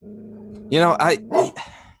I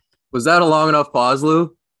Was that a long enough pause,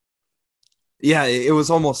 Lou? yeah, it was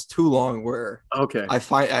almost too long where Okay. I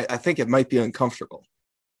think it might be uncomfortable.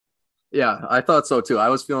 Yeah, I thought so too. I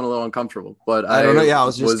was feeling a little uncomfortable, but I don't know. Yeah, I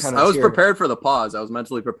was just kind I of was here. prepared for the pause. I was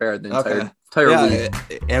mentally prepared the Okay. entire week.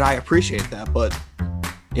 Yeah, and I appreciate that, but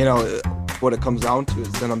you know what it comes down to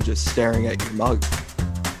is then I'm just staring at your mug.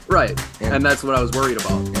 Right. And that's what I was worried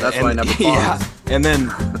about. That's why I never paused. Yeah. And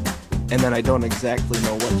then I don't exactly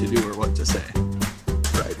know what to do or what to say.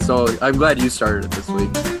 Right. So I'm glad you started it this week.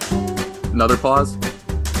 Another pause?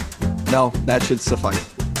 No, that should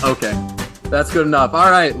suffice. Okay. That's good enough.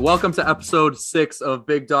 All right. Welcome to episode 6 of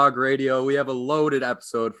Big Dog Radio. We have a loaded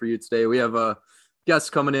episode for you today. We have a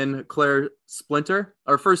guest coming in, Claire Splinter,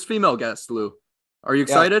 our first female guest, Lou. Are you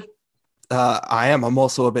excited? Yeah, I am. I'm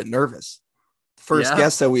also a bit nervous. First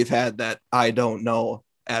guest that we've had that I don't know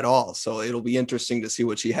at all. So it'll be interesting to see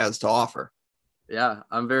what she has to offer. Yeah,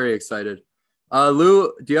 I'm very excited.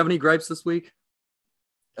 Lou, do you have any gripes this week?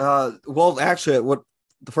 Well, actually,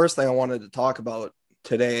 the first thing I wanted to talk about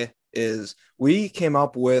today is we came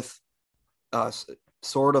up with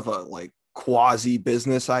sort of a like quasi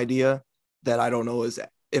business idea that I don't know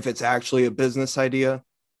if it's actually a business idea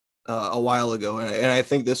a while ago. And I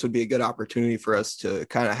think this would be a good opportunity for us to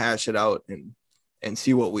kind of hash it out and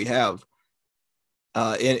see what we have.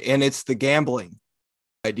 And it's the gambling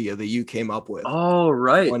idea that you came up with. Oh,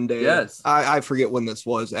 right. One day. Yes. I forget when this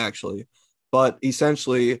was actually, but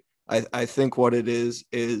essentially I think what it is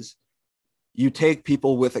you take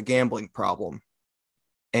people with a gambling problem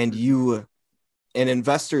and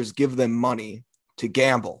investors give them money to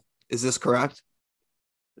gamble. Is this correct?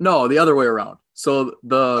 No, the other way around. So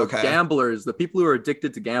the gamblers, the people who are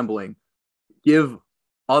addicted to gambling, give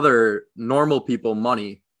other normal people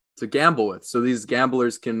money to gamble with. So these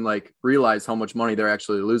gamblers can like realize how much money they're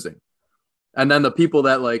actually losing. And then the people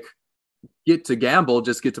that like get to gamble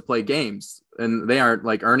just get to play games, and they aren't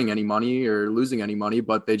like earning any money or losing any money,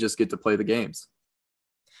 but they just get to play the games.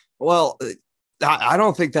 Well, I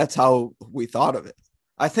don't think that's how we thought of it.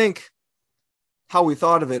 I think how we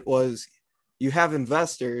thought of it was you have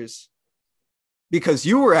investors, because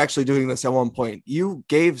you were actually doing this at one point. You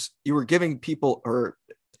were giving people, or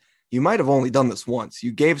you might have only done this once.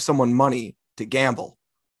 You gave someone money to gamble.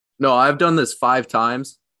 No, I've done this 5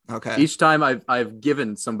 times. Okay. Each time I've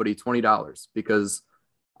given somebody $20 because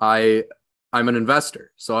I'm an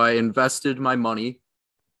investor. So I invested my money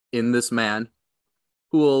in this man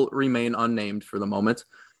who will remain unnamed for the moment.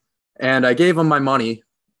 And I gave him my money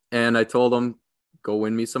and I told him, go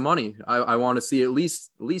win me some money. I want to see at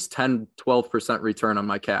least 10, 12% return on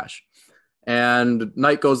my cash. And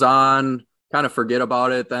night goes on, kind of forget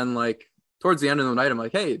about it. Then like towards the end of the night, I'm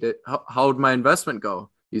like, hey, how'd my investment go?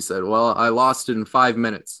 He said, well, I lost it in 5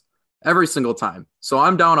 minutes every single time. So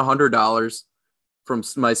I'm down $100 from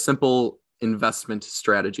my simple investment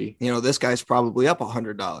strategy. You know, this guy's probably up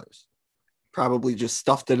 $100. Probably just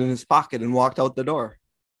stuffed it in his pocket and walked out the door.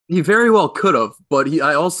 He very well could have, but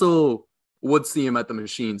I also would see him at the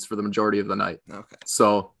machines for the majority of the night. Okay.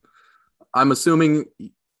 So I'm assuming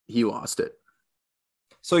he lost it.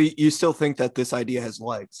 So you still think that this idea has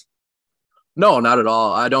legs? No, not at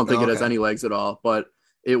all. I don't think it has any legs at all, but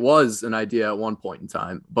it was an idea at one point in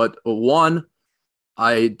time. But one,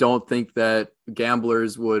 I don't think that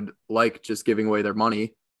gamblers would like just giving away their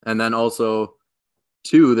money. And then also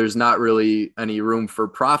 2, there's not really any room for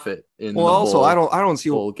profit in the whole, I don't see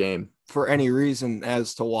whole game for any reason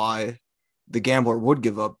as to why the gambler would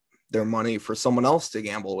give up their money for someone else to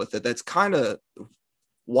gamble with it. That's kind of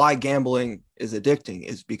why gambling is addicting,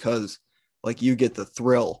 is because like you get the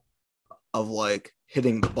thrill of like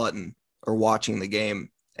hitting the button or watching the game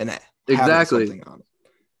and having something on it.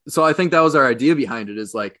 So I think that was our idea behind it,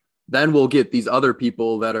 is like, then we'll get these other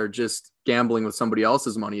people that are just gambling with somebody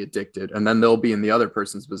else's money addicted. And then they'll be in the other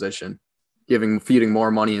person's position, feeding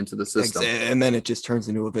more money into the system. And then it just turns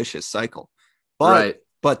into a vicious cycle.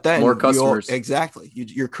 But then more customers.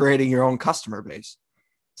 You're creating your own customer base.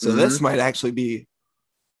 So this might actually be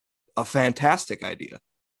a fantastic idea.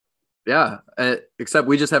 Yeah. Except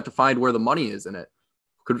we just have to find where the money is in it.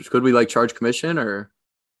 Could we like charge commission or?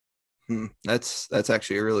 That's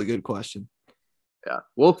actually a really good question. Yeah.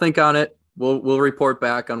 We'll think on it. We'll report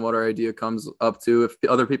back on what our idea comes up to. If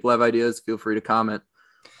other people have ideas, feel free to comment.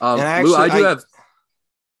 Lou,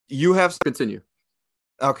 you have continue.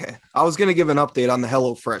 Okay. I was going to give an update on the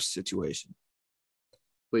HelloFresh situation.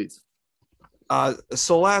 Please.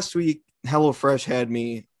 So last week, HelloFresh had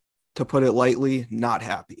me, to put it lightly, not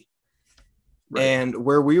happy. Right. And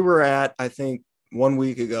where we were at, I think 1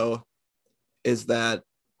 week ago, is that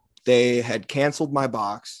they had canceled my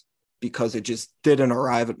box because it just didn't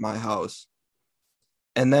arrive at my house.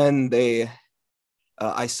 And then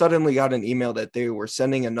I suddenly got an email that they were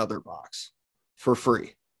sending another box for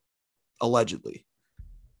free, allegedly.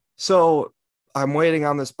 So I'm waiting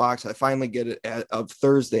on this box. I finally get it of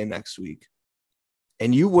Thursday next week.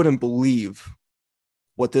 And you wouldn't believe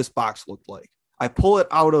what this box looked like. I pull it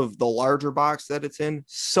out of the larger box that it's in,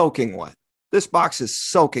 soaking wet. This box is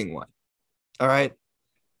soaking wet. All right.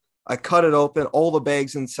 I cut it open, all the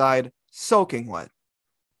bags inside, soaking wet.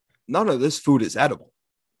 None of this food is edible.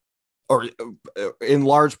 Or in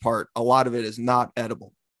large part, a lot of it is not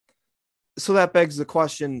edible. So that begs the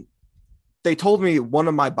question. They told me one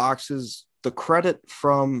of my boxes, the credit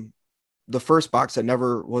from the first box that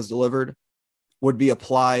never was delivered would be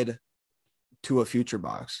applied to a future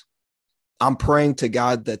box. I'm praying to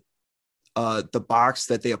God that the box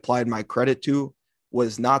that they applied my credit to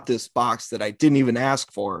was not this box that I didn't even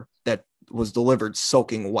ask for that was delivered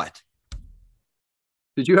soaking wet.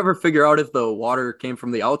 Did you ever figure out if the water came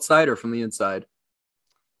from the outside or from the inside?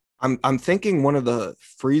 I'm thinking one of the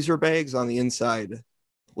freezer bags on the inside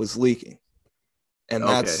was leaking. And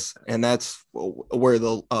that's where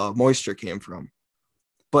the moisture came from.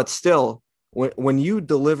 But still, when you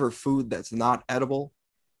deliver food that's not edible,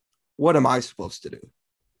 what am I supposed to do?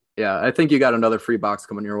 Yeah, I think you got another free box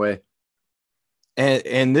coming your way.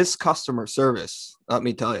 And this customer service, let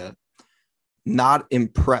me tell you, not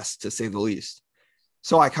impressed to say the least.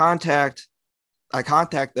 So I contact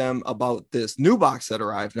them about this new box that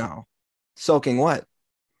arrived now, soaking wet,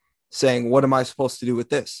 saying, what am I supposed to do with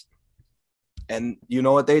this? And you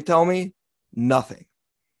know what they tell me? Nothing.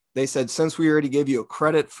 They said, since we already gave you a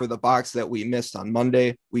credit for the box that we missed on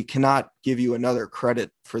Monday, we cannot give you another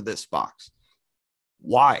credit for this box.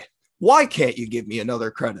 Why? Why can't you give me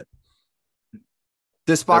another credit?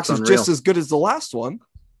 This box is just as good as the last one.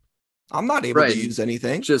 I'm not able to use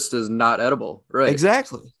anything. Just as not edible. Right.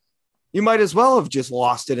 Exactly. You might as well have just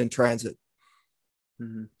lost it in transit.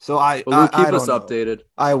 Mm-hmm. So I keep us updated.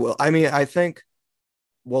 I will. I mean, I think,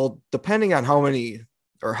 well, depending on how many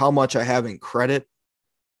or how much I have in credit,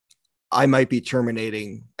 I might be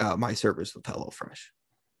terminating my service with HelloFresh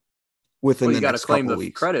within the next couple of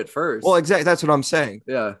weeks. Credit first. Well, exactly. That's what I'm saying.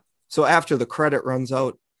 Yeah. So after the credit runs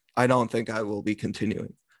out, I don't think I will be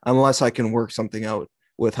continuing unless I can work something out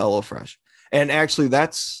with HelloFresh. And actually,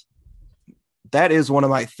 that is one of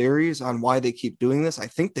my theories on why they keep doing this. I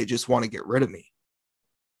think they just want to get rid of me.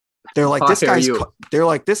 They're like,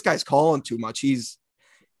 this guy's calling too much. He's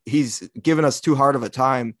giving us too hard of a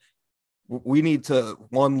time. We need to,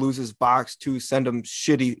 one, lose his box, two, send him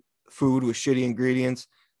shitty food with shitty ingredients.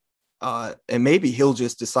 And maybe he'll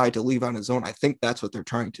just decide to leave on his own. I think that's what they're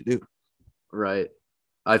trying to do. Right.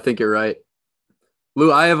 I think you're right.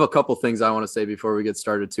 Lou, I have a couple things I want to say before we get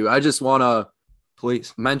started too. I just want to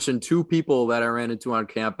mention two people that I ran into on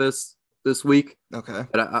campus this week. Okay.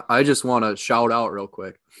 That I just want to shout out real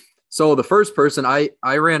quick. So the first person, I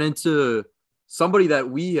ran into somebody that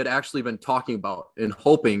we had actually been talking about and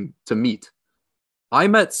hoping to meet. I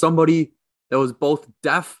met somebody that was both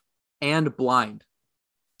deaf and blind.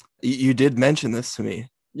 You did mention this to me.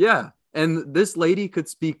 Yeah. And this lady could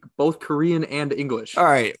speak both Korean and English. All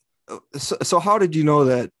right. So how did you know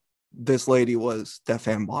that this lady was deaf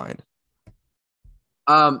and blind?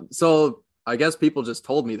 So I guess people just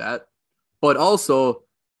told me that, but also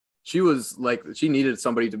she was like, she needed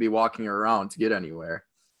somebody to be walking her around to get anywhere.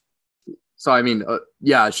 So, I mean,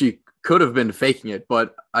 yeah, she could have been faking it,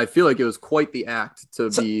 but I feel like it was quite the act to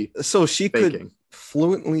be. So she could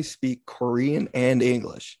fluently speak Korean and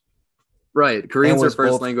English. Right. Korean's her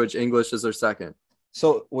first language. English is her second.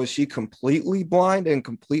 So was she completely blind and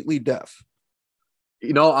completely deaf?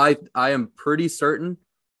 You know, I am pretty certain,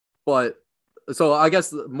 but so I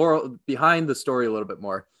guess more behind the story a little bit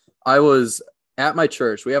more. I was at my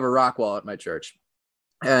church. We have a rock wall at my church.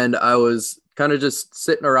 And I was kind of just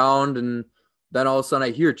sitting around, and then all of a sudden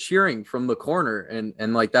I hear cheering from the corner,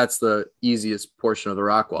 and like that's the easiest portion of the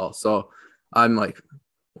rock wall. So I'm like,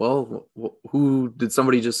 well, who did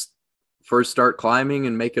somebody just first start climbing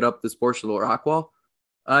and make it up this portion of the rock wall?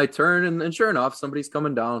 I turn, and sure enough, somebody's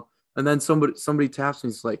coming down, and then somebody taps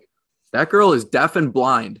me. It's like, that girl is deaf and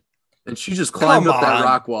blind, and she just climbed up that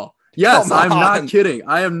rock wall. Yes, I'm not kidding.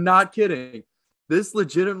 I am not kidding. This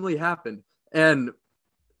legitimately happened, and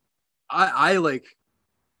I like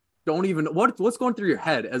don't even what's going through your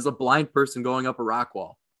head as a blind person going up a rock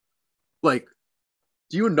wall. Like,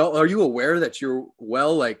 do you know? Are you aware that you're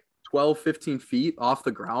like 12, 15 feet off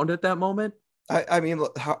the ground at that moment? I mean,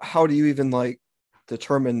 how do you even like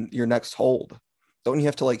determine your next hold? Don't you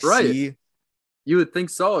have to like see? You would think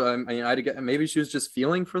so. I mean, maybe she was just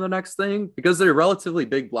feeling for the next thing because they're relatively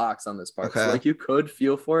big blocks on this part. So Okay. like you could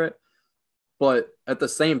feel for it, but at the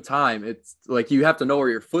same time, it's like you have to know where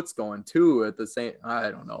your foot's going too. I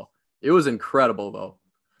don't know. It was incredible though.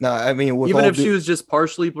 No, I mean, Even if she was just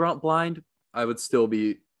partially blind, I would still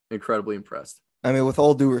be incredibly impressed. with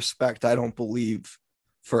all due respect, I don't believe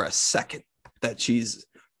for a second that she's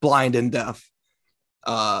blind and deaf.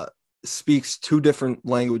 Speaks two different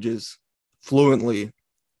languages fluently,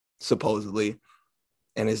 supposedly,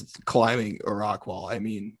 and is climbing a rock wall. I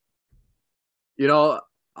mean,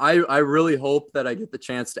 I really hope that I get the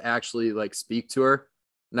chance to actually like speak to her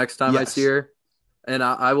next time I see her, and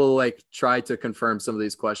I will like try to confirm some of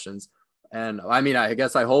these questions. And I mean, I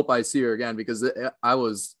guess I hope I see her again because I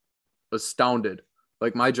was astounded.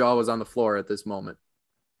 Like my jaw was on the floor at this moment.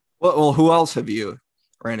 Well, who else have you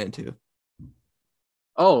ran into?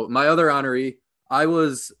 Oh, my other honoree. I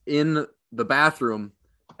was in the bathroom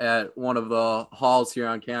at one of the halls here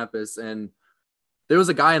on campus, and there was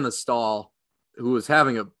a guy in the stall who was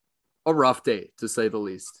having a rough day, to say the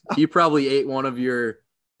least. He probably ate one of your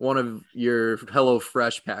Hello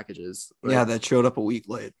Fresh packages. Like, yeah, that showed up a week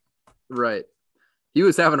late. Right. He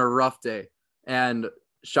was having a rough day. And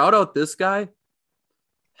shout out this guy.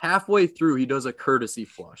 Halfway through, he does a courtesy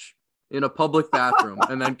flush in a public bathroom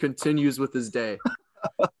and then continues with his day.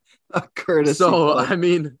 A courtesy flush. I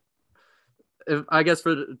mean,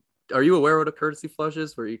 are you aware what a courtesy flush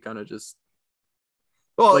is? Where you kind of just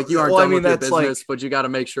like you aren't done with your business, but you got to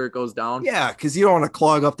make sure it goes down. Yeah, because you don't want to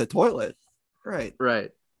clog up the toilet. Right.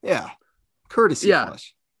 Yeah. Courtesy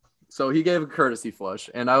flush. So he gave a courtesy flush,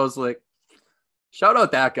 and I was like, shout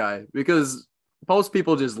out that guy, because most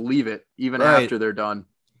people just leave it even after they're done.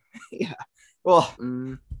 Yeah. Well,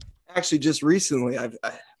 actually, just recently, I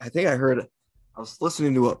think I was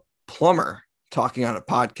listening to a plumber talking on a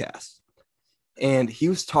podcast, and he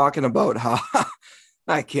was talking about how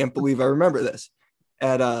I can't believe I remember this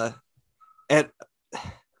at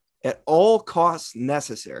all costs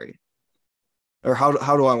necessary, or how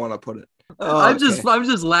do I want to put it? I'm just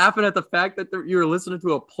laughing at the fact that you were listening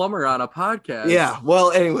to a plumber on a podcast. Yeah.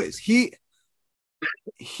 Well, anyways, he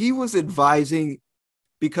was advising,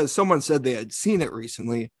 because someone said they had seen it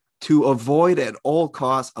recently, to avoid at all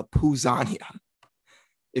costs a Poosagna.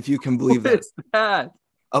 If you can believe that. What is that?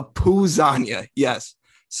 A Poosagna, yes.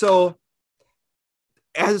 So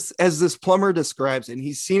as this plumber describes, and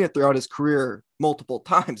he's seen it throughout his career multiple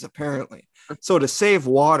times, apparently. So to save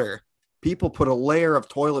water, people put a layer of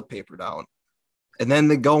toilet paper down, and then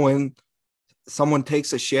they go in, someone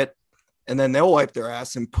takes a shit, and then they'll wipe their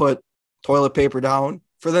ass and put toilet paper down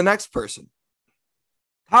for the next person.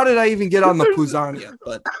 How did I even get on the Poosagna?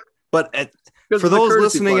 But for those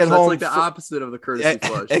listening at home, that's like the opposite of the courtesy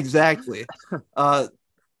flush. Exactly.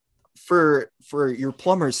 For your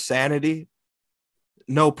plumber's sanity,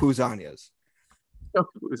 no Poosagnas. No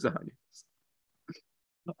Poosagnas.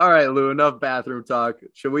 All right, Lou, enough bathroom talk.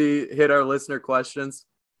 Should we hit our listener questions?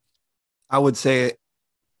 I would say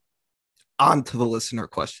on to the listener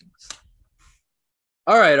questions.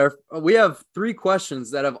 All right, we have 3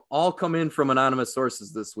 questions that have all come in from anonymous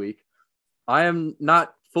sources this week. I am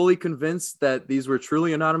not fully convinced that these were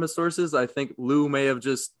truly anonymous sources. I think Lou may have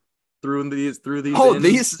just threw these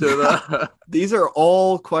these are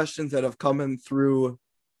all questions that have come in through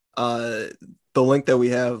the link that we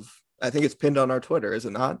have. I think it's pinned on our Twitter, is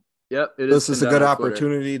it not? Yep, it is. This is a good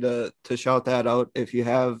opportunity to shout that out. If you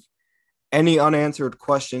have any unanswered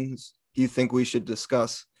questions you think we should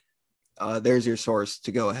discuss, there's your source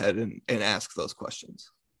to go ahead and ask those questions.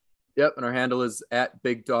 Yep, and our handle is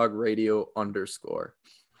 @BigDogRadio_.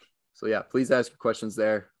 So yeah, please ask your questions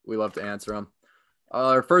there. We love to answer them.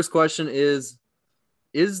 Our first question is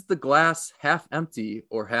the glass half empty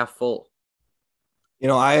or half full?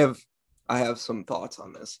 I have some thoughts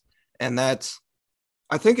on this, and I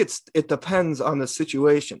think it depends on the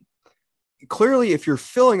situation. Clearly, if you're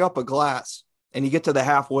filling up a glass and you get to the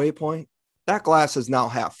halfway point, that glass is now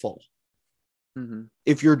half full. Mm-hmm.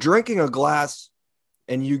 If you're drinking a glass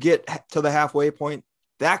and you get to the halfway point,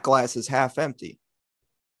 that glass is half empty.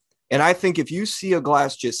 And I think if you see a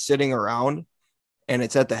glass just sitting around and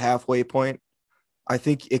it's at the halfway point, I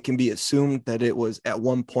think it can be assumed that it was at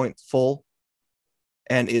one point full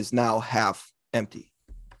and is now half empty.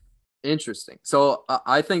 Interesting. So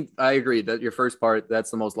I think I agree that your first part, that's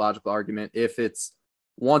the most logical argument. If it's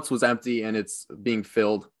once was empty and it's being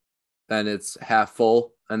filled, then it's half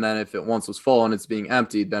full. And then if it once was full and it's being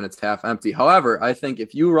emptied, then it's half empty. However, I think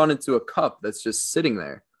if you run into a cup that's just sitting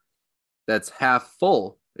there, that's half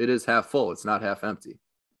full, it is half full. It's not half empty.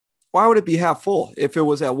 Why would it be half full if it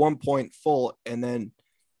was at one point full and then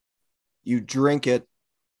you drink it,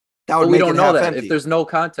 that would But we make don't it know half that. empty. If there's no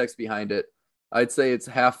context behind it, I'd say it's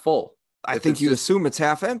half full. I If think it's you just, assume it's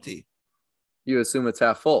half empty. you assume it's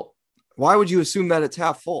half full. Why would you assume that it's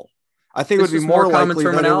half full? I think it It's would be just more more common likely that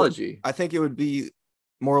it would. terminology. I think it would be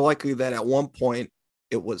more likely that at one point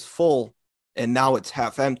it was full and now it's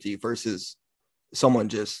half empty versus someone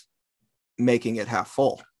just making it half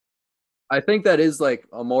full. I think that is like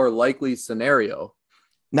a more likely scenario,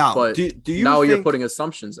 Now, but do you now you're think putting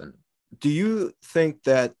assumptions in. do you think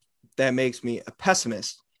that that makes me a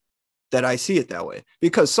pessimist that I see it that way?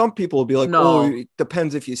 Because some people will be like, oh, No, it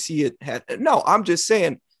depends if you see it. No, I'm just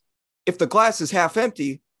saying if the glass is half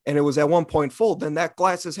empty and it was at one point full, then that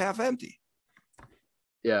glass is half empty.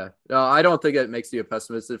 yeah. No, I don't think it makes you a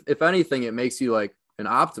pessimist. If anything, it makes you like an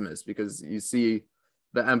optimist because you see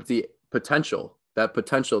the empty potential, that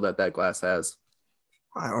potential that glass has.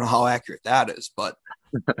 I don't know how accurate that is, but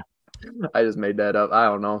I just made that up. I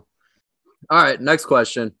don't know. All right, next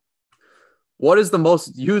question. What is the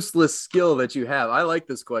most useless skill that you have? I like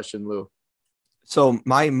this question, Lou. so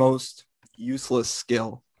my most useless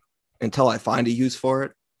skill until I find a use for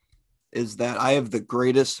it is that I have the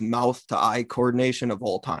greatest mouth to eye coordination of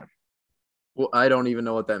all time. Well, I don't even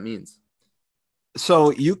know what that means.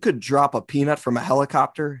 So you could drop a peanut from a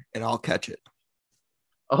helicopter and I'll catch it.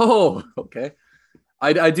 Oh, okay.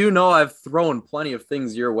 I do know I've thrown plenty of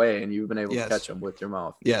things your way and you've been able to catch them with your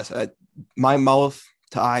mouth. Yes. My mouth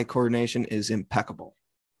to eye coordination is impeccable.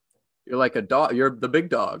 You're like a dog. You're the big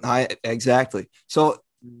dog. Exactly. So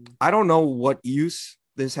I don't know what use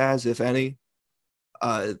this has, if any,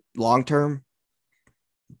 long term.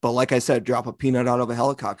 But like I said, drop a peanut out of a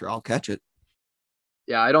helicopter, I'll catch it.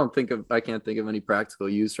 Yeah, I can't think of any practical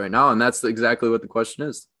use right now. And that's exactly what the question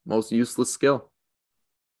is. Most useless skill.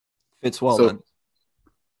 Fits well So, then.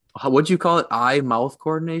 What'd you call it? Eye mouth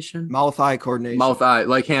coordination? Mouth eye coordination. Mouth eye,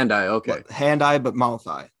 like hand eye. Okay. Hand eye, but mouth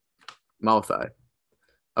eye. Mouth eye.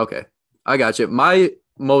 Okay. I got you. My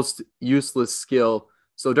most useless skill.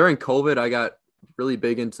 So during COVID, I got really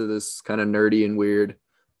big into this kind of nerdy and weird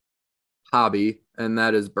hobby, and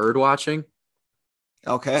that is bird watching.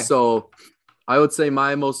 Okay. So I would say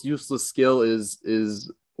my most useless skill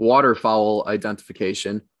is waterfowl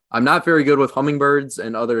identification. I'm not very good with hummingbirds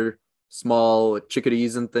and other small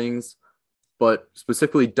chickadees and things, but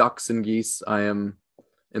specifically ducks and geese, I am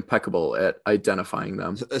impeccable at identifying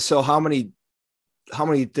them. So how many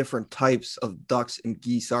different types of ducks and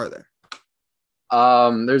geese are there?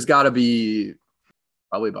 There's got to be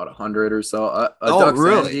probably about 100 or so. Ducks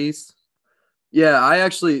really? and geese. Yeah, I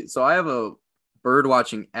have a bird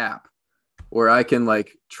watching app where I can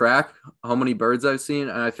like track how many birds I've seen,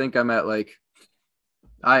 and I think I'm at like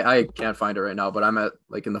I can't find it right now, but I'm at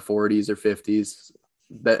like in the 40s or 50s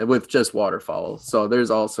that with just waterfowl. So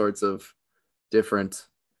there's all sorts of different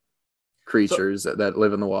creatures that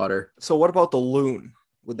live in the water. So what about the loon?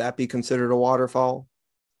 Would that be considered a waterfowl?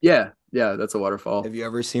 Yeah, that's a waterfowl. Have you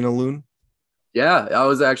ever seen a loon? Yeah, that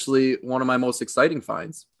was actually one of my most exciting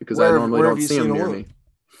finds because I normally don't see them near me.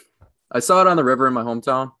 I saw it on the river in my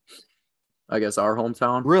hometown. I guess our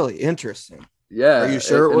hometown. Really interesting. Yeah. Are you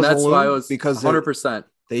sure it was that's a loon? why I was because 100%.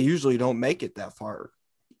 They usually don't make it that far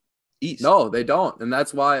east. No, they don't. And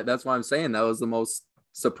that's why I'm saying that was the most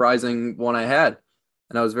surprising one I had.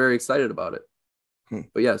 And I was very excited about it.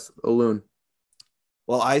 But yes, a loon.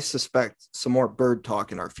 Well, I suspect some more bird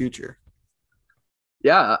talk in our future.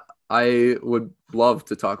 Yeah, I would love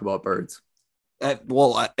to talk about birds.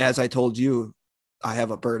 Well, as I told you, I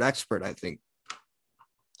have a bird expert I think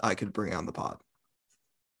I could bring on the pod.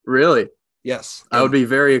 Really? Yes. I would be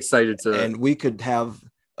very excited to. And we could have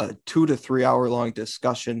a 2 to 3 hour long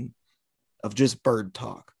discussion of just bird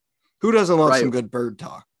talk. Who doesn't love some good bird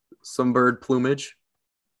talk? Some bird plumage.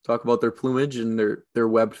 Talk about their plumage and their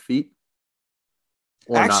webbed feet.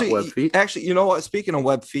 Or not webbed feet. Actually, you know what? Speaking of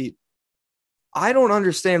webbed feet, I don't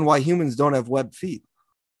understand why humans don't have webbed feet.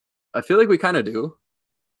 I feel like we kind of do.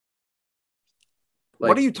 Like,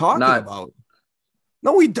 what are you talking about?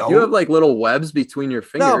 No, we don't. You have like little webs between your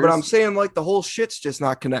fingers. No, but I'm saying like the whole shit's just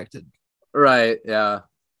not connected. Right. Yeah.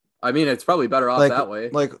 I mean, it's probably better off that way.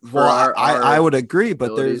 I would agree,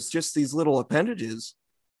 but there's just these little appendages.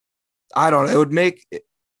 I don't know. It would make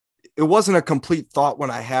it wasn't a complete thought when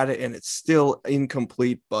I had it, and it's still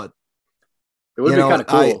incomplete, but it would be kind of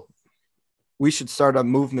cool. We should start a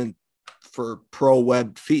movement for pro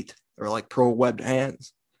webbed feet or like pro webbed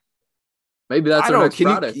hands. Maybe that's our next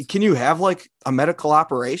product. Can you have like a medical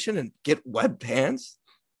operation and get webbed hands?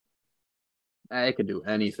 I could do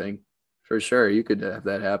anything. For sure, you could have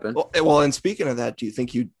that happen. Well, and speaking of that, do you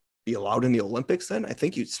think you'd be allowed in the Olympics then? I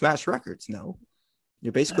think you'd smash records. No,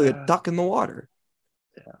 you're basically a duck in the water.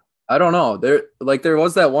 Yeah, I don't know. There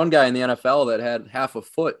was that one guy in the NFL that had half a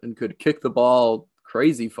foot and could kick the ball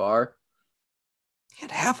crazy far. He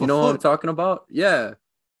had half You a know what I'm foot. talking about? Yeah.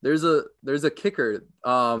 There's a kicker.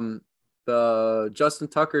 The Justin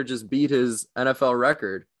Tucker just beat his NFL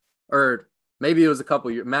record, or maybe it was a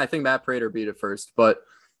couple years. I think Matt Prater beat it first, but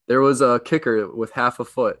there was a kicker with half a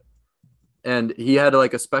foot, and he had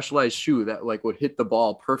like a specialized shoe that like would hit the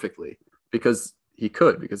ball perfectly because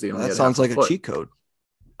because he only That had sounds half a like a foot. cheat code.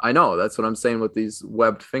 I know, that's what I'm saying with these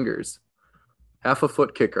webbed fingers. Half a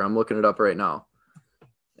foot kicker. I'm looking it up right now,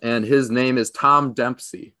 and his name is Tom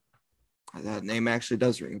Dempsey. That name actually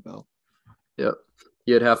does ring a bell. Yep,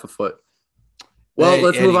 he had half a foot. Well,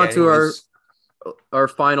 let's move on to our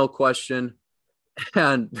final question.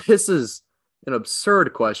 And this is an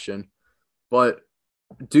absurd question, but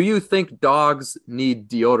do you think dogs need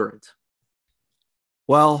deodorant?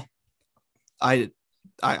 Well, I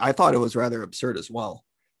thought it was rather absurd as well.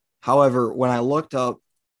 However, when I looked up,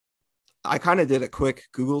 I kind of did a quick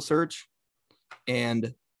Google search,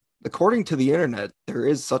 and according to the internet, there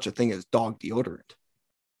is such a thing as dog deodorant.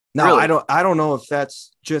 Now, Really? I don't know if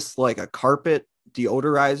that's just like a carpet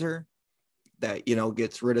deodorizer that,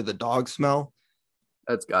 gets rid of the dog smell,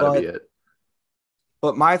 That's got to be but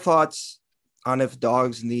it. my thoughts on if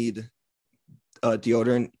dogs need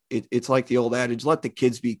deodorant, it's like the old adage, let the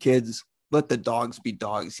kids be kids, let the dogs be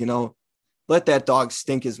dogs, let that dog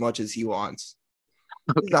stink as much as he wants.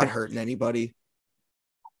 He's not Okay. hurting anybody.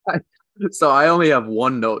 So I only have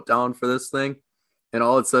one note down for this thing, and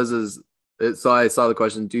all it says is, so I saw the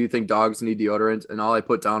question, do you think dogs need deodorant? And all I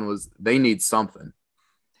put down was they need something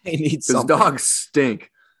They need because something. dogs stink.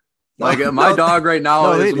 No, Like my no, dog right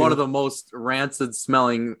now no, they is one do. of the most rancid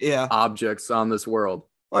smelling Yeah. objects on this world.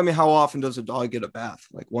 Well, I mean, how often does a dog get a bath?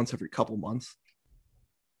 Like once every couple months?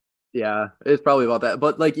 Yeah, it's probably about that.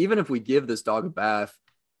 But like, even if we give this dog a bath,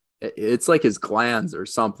 it's like his glands or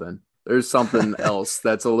something. There's something else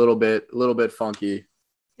that's a little bit funky.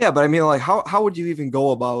 Yeah, but I mean, like, how would you even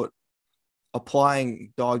go about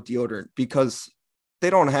applying dog deodorant? Because they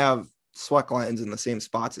don't have sweat glands in the same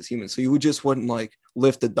spots as humans. So you just wouldn't like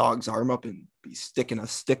lift the dog's arm up and be sticking a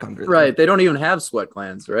stick under there. Right. They don't even have sweat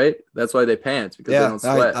glands, right? That's why they pant, because they Yeah, don't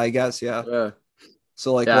sweat. I guess, yeah. Yeah.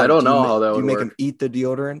 So like, Yeah, I what don't know how that do you would make work. them eat the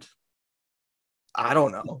deodorant? I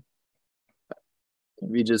don't know.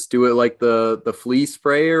 We just do it like the flea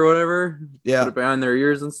spray or whatever. Put Yeah, it behind their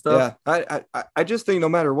ears and stuff. yeah. I just think no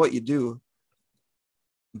matter what you do,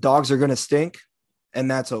 dogs are gonna stink, and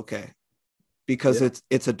that's okay because Yeah.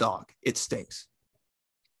 it's a dog. It stinks.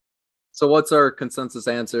 So what's our consensus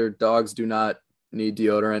answer? Dogs do not need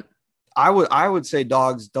deodorant. I would say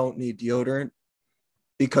dogs don't need deodorant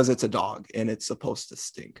because it's a dog and it's supposed to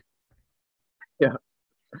stink. Yeah.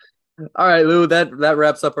 All right, Lou, that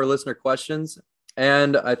wraps up our listener questions.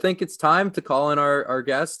 And I think it's time to call in our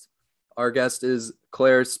guest. Our guest is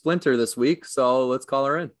Claire Splinter this week. So let's call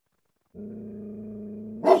her in.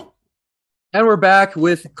 And we're back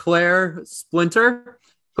with Claire Splinter.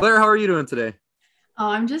 Claire, how are you doing today? Oh,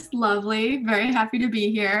 I'm just lovely. Very happy to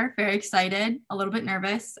be here. Very excited. A little bit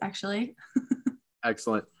nervous, actually.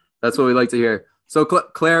 Excellent. That's what we like to hear. So,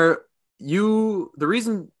 Claire, the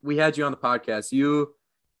reason we had you on the podcast, you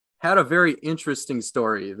had a very interesting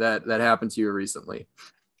story that happened to you recently,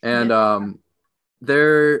 and I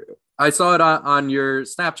saw it on your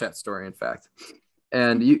Snapchat story, in fact,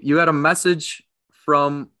 and you had a message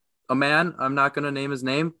from a man. I'm not going to name his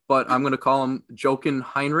name, but I'm going to call him Jochen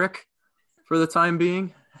Heinrich for the time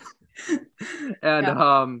being. And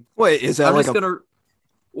Yeah. Wait, is that I'm like just gonna?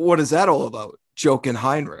 What is that all about? Jochen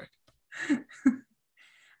Heinrich.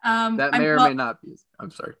 That may or may not be.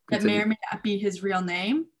 I'm sorry. That may or may not be his real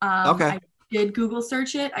name. Okay. I did Google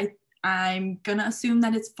search it. I'm gonna assume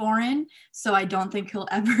that it's foreign, so I don't think he'll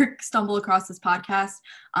ever stumble across this podcast.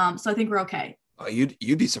 So I think we're okay.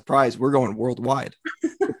 You'd be surprised. We're going worldwide.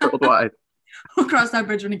 Worldwide. We'll cross that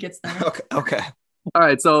bridge when it gets there. Okay. All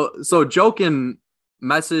right. So Jochen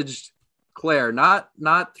messaged Claire,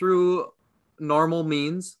 not through normal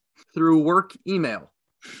means, through work email.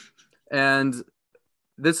 And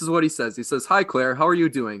this is what he says. He says, "Hi, Claire. How are you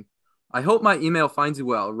doing? I hope my email finds you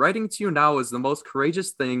well. Writing to you now is the most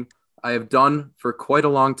courageous thing I have done for quite a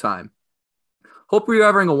long time. Hope you're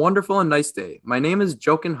having a wonderful and nice day. My name is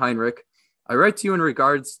Jochen Heinrich. I write to you in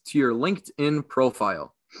regards to your LinkedIn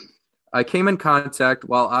profile. I came in contact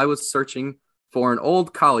while I was searching for an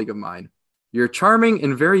old colleague of mine. Your charming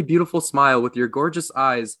and very beautiful smile with your gorgeous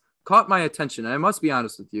eyes caught my attention, and I must be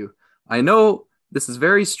honest with you. I know this is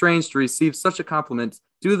very strange to receive such a compliment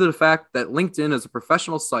due to the fact that LinkedIn is a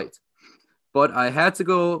professional site, but I had to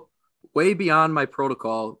go way beyond my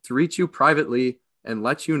protocol to reach you privately and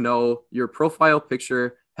let you know your profile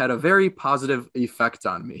picture had a very positive effect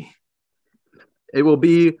on me. It will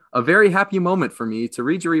be a very happy moment for me to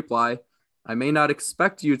read your reply. I may not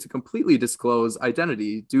expect you to completely disclose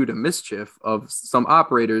identity due to mischief of some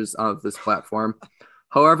operators of this platform.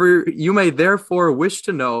 However, you may therefore wish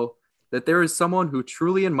to know that there is someone who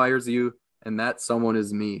truly admires you, and that someone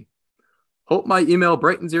is me. Hope my email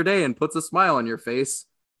brightens your day and puts a smile on your face.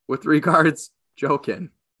 With regards, Jokin.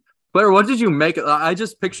 Claire, what did you make? I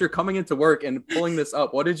just picture coming into work and pulling this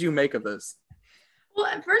up. What did you make of this? Well,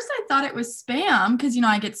 at first I thought it was spam because,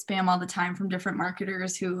 I get spam all the time from different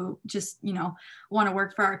marketers who just, want to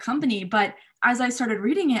work for our company. But as I started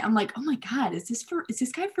reading it, I'm like, oh my God, is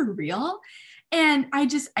this guy for real? And I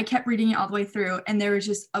kept reading it all the way through. And there was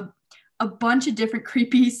just a bunch of different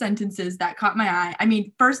creepy sentences that caught my eye. I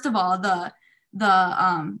mean, first of all,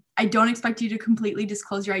 I don't expect you to completely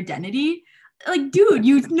disclose your identity. Like, dude,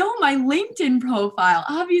 you know my LinkedIn profile.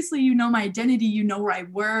 Obviously, you know my identity. You know where I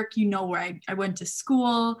work. You know where I went to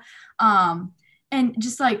school. And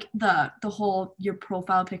just like the whole, your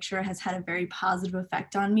profile picture has had a very positive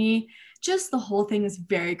effect on me. Just the whole thing is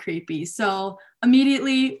very creepy. So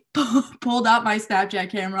immediately pulled out my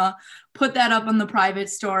Snapchat camera, put that up on the private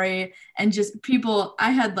story, and just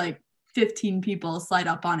I had like 15 people slide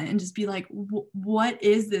up on it and just be like, what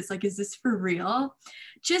is this? Like, is this for real?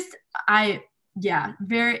 As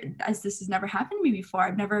this has never happened to me before.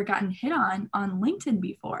 I've never gotten hit on LinkedIn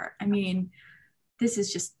before. I mean, this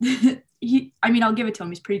is just, I'll give it to him.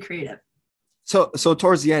 He's pretty creative. So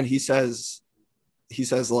towards the end, he says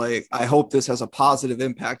like, I hope this has a positive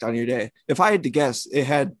impact on your day. If I had to guess, it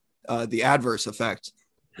had the adverse effect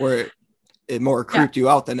where it more creeped you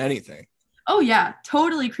out than anything. Oh yeah,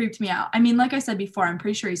 totally creeped me out. I mean, like I said before, I'm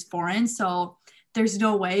pretty sure he's foreign, so there's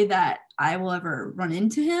no way that I will ever run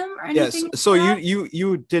into him or anything. Yes. So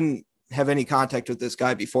you didn't have any contact with this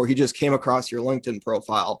guy before. He just came across your LinkedIn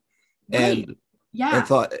profile and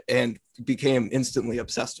thought and became instantly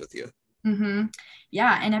obsessed with you. Mm-hmm.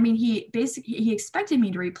 Yeah. And I mean, he expected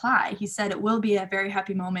me to reply. He said it will be a very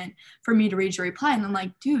happy moment for me to read your reply. And I'm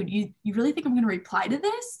like, dude, you really think I'm going to reply to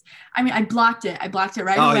this? I mean, I blocked it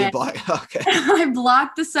right away. Okay. I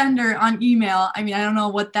blocked the sender on email. I mean, I don't know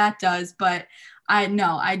what that does, but I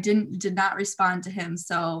did not respond to him.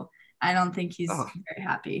 So I don't think he's very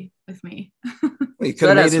happy with me.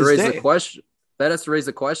 That has to raise the question. That has to raise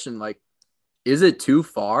the question. Like, is it too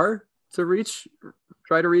far to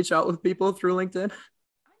try to reach out with people through LinkedIn? I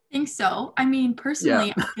think so. I mean,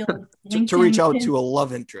 personally, I feel like to reach out to a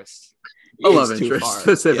love interest. A love interest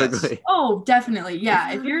specifically. Yes. Oh, definitely.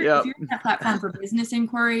 Yeah. If you're in that platform for business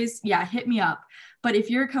inquiries, hit me up. But if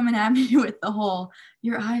you're coming at me with the whole,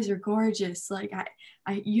 your eyes are gorgeous, like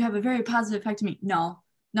you have a very positive effect on me. No,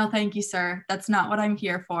 thank you, sir. That's not what I'm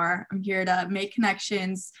here for. I'm here to make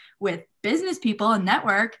connections with business people and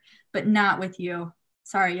network, but not with you.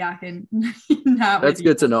 Sorry, Yakin. That's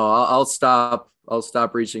good to know. I'll stop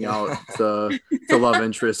reaching out to love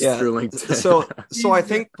interest through LinkedIn. So I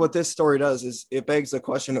think what this story does is it begs the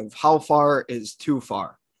question of how far is too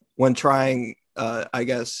far when trying, I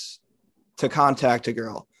guess, to contact a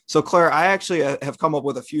girl. So Claire, I actually have come up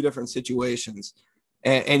with a few different situations,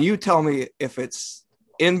 and you tell me if it's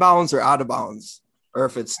inbounds or out of bounds, or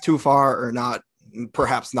if it's too far or not,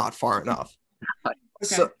 perhaps not far enough.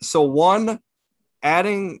 Okay. So one,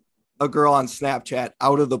 adding a girl on Snapchat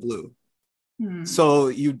out of the blue. So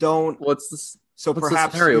you don't. What's the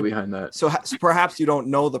scenario behind that? So perhaps you don't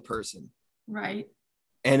know the person, right?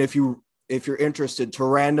 And if you're interested, to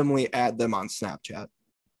randomly add them on Snapchat.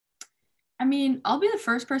 I mean, I'll be the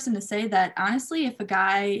first person to say that honestly, if a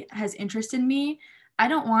guy has interest in me, I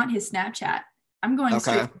don't want his Snapchat. I'm going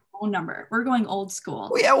straight to the phone number. We're going old school.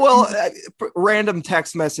 Well, yeah, well, random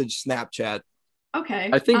text message Snapchat. Okay.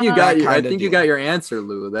 I think you got you got your answer,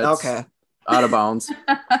 Lou. That's okay. Out of bounds.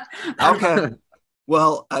 Okay.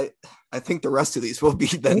 Well, I think the rest of these will be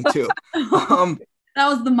then too. That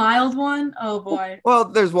was the mild one. Oh boy. Well,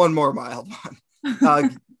 there's one more mild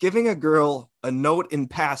one. Giving a girl a note in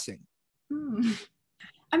passing.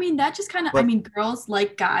 I mean, that just kind of, girls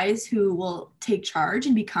like guys who will take charge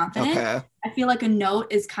and be confident. Okay. I feel like a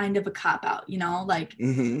note is kind of a cop out, like,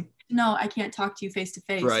 no, I can't talk to you face to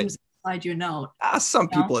face. I'm just gonna slide you a note. Some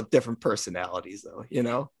people have different personalities though,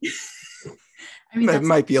 I mean, it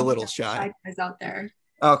might be a little shy. Guys out there.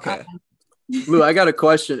 Okay. Lou, I got a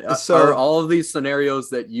question. Are all of these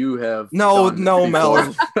scenarios that you have? No,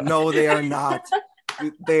 Mel. No, they are not.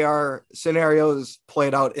 They are scenarios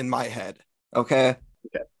played out in my head. Okay.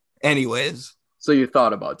 Anyways. So you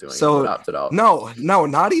thought about doing it, but opted out. No,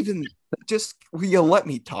 not even. Just will you let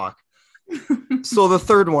me talk? So the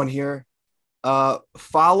third one here,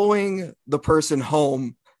 following the person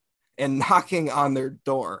home and knocking on their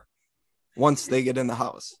door once they get in the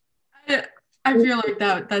house. I feel like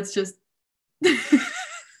that's just.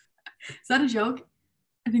 Is that a joke?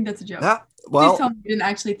 I think that's a joke. Yeah, Please tell me you didn't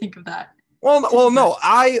actually think of that. Well, no.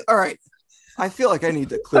 All right. I feel like I need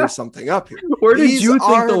to clear something up here. Where did you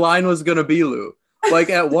think the line was going to be, Lou?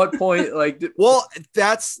 Like at what point? Like, well,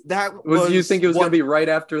 you think it was going to be right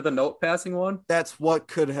after the note passing one? That's what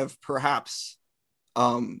could have perhaps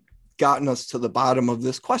gotten us to the bottom of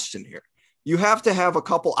this question here. You have to have a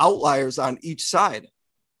couple outliers on each side.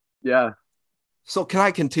 Yeah. So can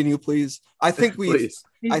I continue, please? I think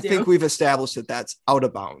we've established that that's out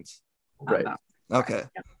of bounds. Right. Okay.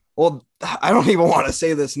 Well, I don't even want to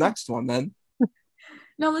say this next one then.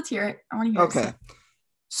 No, let's hear it. I want to hear it. Okay.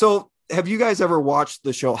 So have you guys ever watched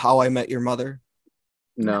the show How I Met Your Mother?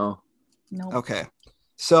 No. Okay.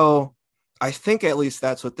 So I think at least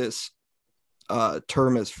that's what this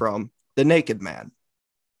term is from, the naked man.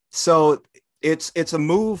 So it's a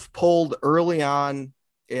move pulled early on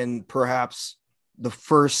in perhaps the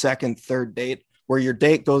first, second, third date, where your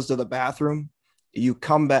date goes to the bathroom. You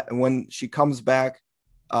come back, and when she comes back,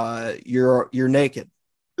 you're naked.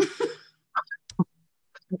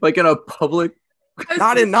 Like in a public,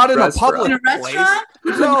 not in a public place.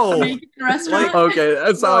 No, in a restaurant? Okay,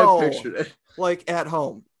 that's how I pictured it. Like at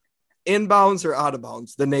home, inbounds or out of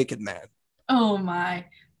bounds, the naked man. Oh my.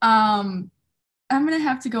 I'm gonna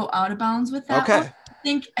have to go out of bounds with that. Okay.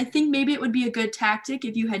 One. I think maybe it would be a good tactic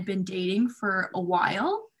if you had been dating for a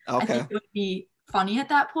while. Okay. I think it would be funny at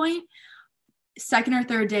that point. Second or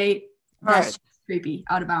third date, that's just creepy.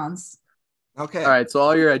 Out of bounds. Okay. All right. So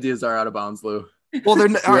all your ideas are out of bounds, Lou.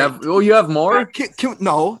 Well, you have more?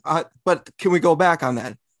 But can we go back on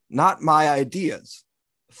that? Not my ideas.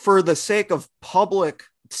 For the sake of public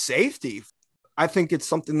safety, I think it's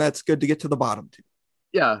something that's good to get to the bottom to.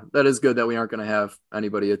 Yeah, that is good that we aren't going to have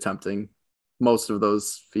anybody attempting most of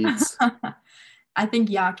those feats. I think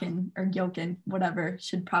Jokin, whatever,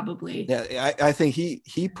 should probably. Yeah, I think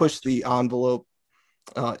he pushed the envelope,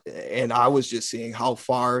 and I was just seeing how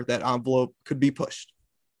far that envelope could be pushed.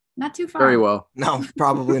 Not too far. Very well. No,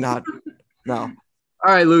 probably not. No.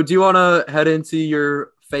 All right, Lou, do you want to head into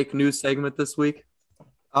your fake news segment this week?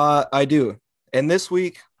 I do. And this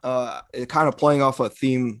week, kind of playing off a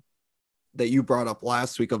theme that you brought up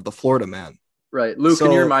last week of the Florida man. Right. Lou,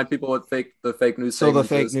 can you remind people what the fake news segment is? So the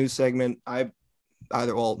fake news segment,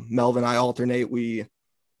 Melvin and I alternate. We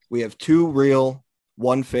have two real,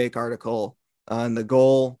 one fake article. And the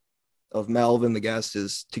goal of Melvin, the guest,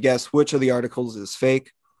 is to guess which of the articles is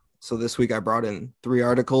fake. So this week I brought in 3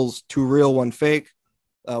 articles, 2 real, 1 fake,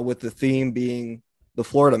 with the theme being the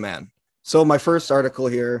Florida man. So my first article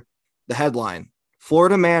here, the headline,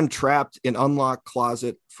 Florida man trapped in unlocked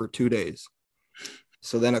closet for 2 days.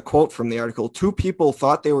 So then a quote from the article, 2 people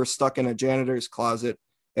thought they were stuck in a janitor's closet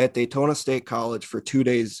at Daytona State College for 2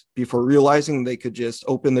 days before realizing they could just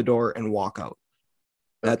open the door and walk out.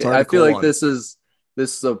 That's I feel like 1. this is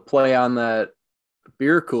a play on that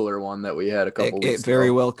beer cooler one that we had a couple weeks ago. It very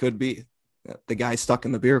ago. well could be. The guy stuck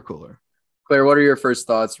in the beer cooler. Claire, what are your first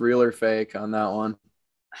thoughts, real or fake, on that one?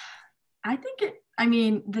 I think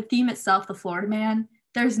the theme itself, the Florida man,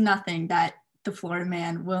 there's nothing that the Florida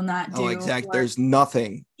man will not do. Oh, exactly. There's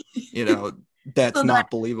nothing, that's so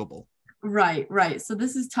not believable. Right. So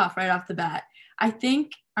this is tough right off the bat. I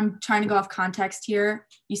think I'm trying to go off context here.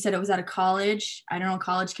 You said it was at a college. I don't know,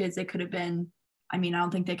 college kids, they could have been, I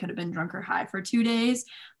don't think they could have been drunk or high for 2 days,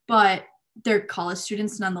 but they're college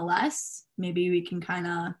students nonetheless. Maybe we can kind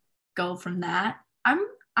of go from that.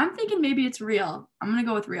 I'm thinking maybe it's real. I'm going to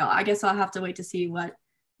go with real. I guess I'll have to wait to see what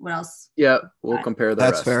else. Yeah, we'll compare the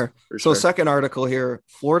That's rest. Fair. So second article here,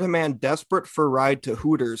 Florida man desperate for ride to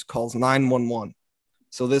Hooters calls 911.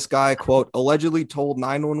 So this guy, quote, allegedly told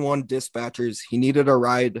 911 dispatchers he needed a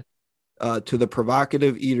ride to the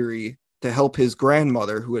provocative eatery to help his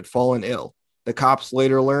grandmother who had fallen ill. The cops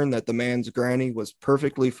later learned that the man's granny was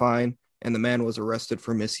perfectly fine and the man was arrested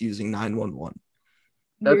for misusing 911.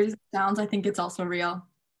 Weird as it sounds, I think it's also real.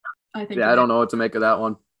 I don't know what to make of that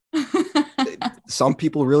one. Some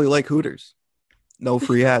people really like Hooters. No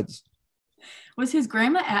free ads. Was his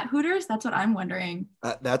grandma at Hooters? That's what I'm wondering.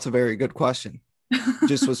 That's a very good question.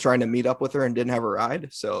 Just was trying to meet up with her and didn't have a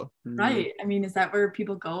ride. So right. Is that where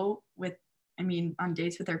people go on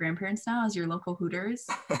dates with their grandparents now, as your local Hooters?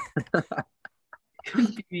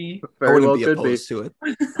 Could be me. I wouldn't be opposed to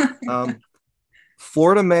it.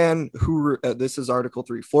 Florida man who this is article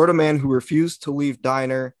 3. Florida man who refused to leave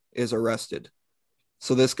diner is arrested.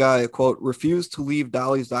 So this guy, quote, refused to leave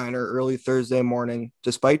Dolly's Diner early Thursday morning,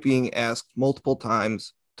 despite being asked multiple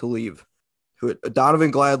times to leave. who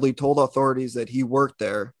Donovan Gladly told authorities that he worked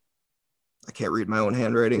there. I can't read my own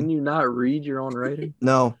handwriting. Can you not read your own writing?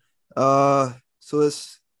 No.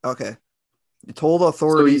 Okay. He told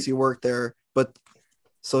authorities he worked there, but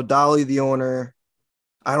so Dolly, the owner,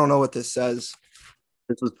 I don't know what this says.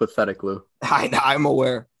 This is pathetic, Lou. I'm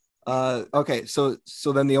aware. Okay, so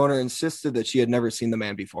then the owner insisted that she had never seen the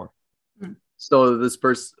man before. So this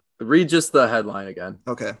person, read just the headline again.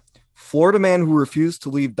 Okay. Florida man who refused to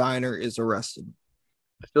leave diner is arrested.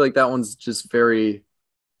 I feel like that one's just very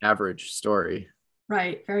average story.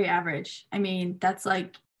 Right, very average. I mean, that's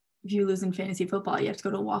like if you lose in fantasy football, you have to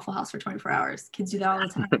go to a Waffle House for 24 hours. Kids do that all the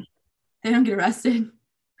time. They don't get arrested.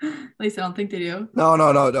 At least I don't think they do.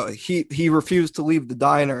 No. He refused to leave the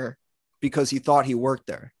diner because he thought he worked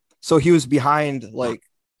there. So he was behind the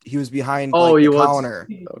counter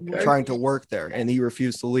trying to work there, and he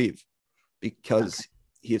refused to leave because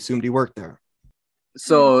he assumed he worked there.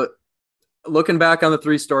 So looking back on the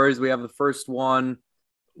three stories, we have the first one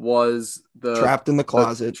was the trapped in the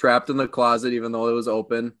closet, even though it was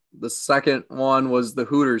open. The second one was the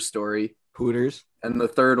Hooters story. Hooters. And the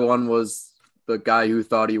third one was the guy who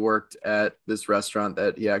thought he worked at this restaurant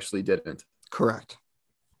that he actually didn't. Correct.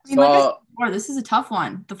 I mean, like I said before, this is a tough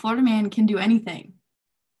one. The Florida man can do anything.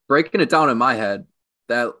 Breaking it down in my head,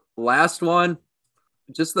 that last one,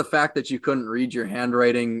 just the fact that you couldn't read your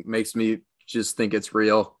handwriting makes me just think it's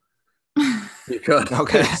real.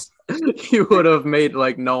 Because you would have made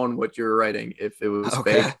known what you were writing if it was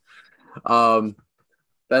fake.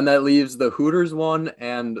 Then that leaves the Hooters one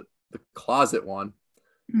and the closet one.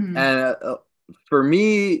 And for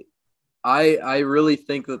me, I really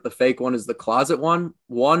think that the fake one is the closet one.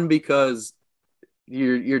 One, because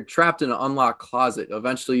you're trapped in an unlocked closet.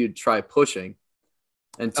 Eventually you'd try pushing.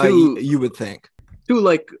 And two, you would think. Two,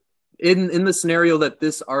 in the scenario that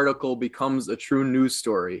this article becomes a true news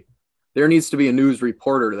story, there needs to be a news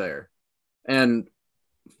reporter there. And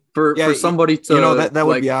for somebody to that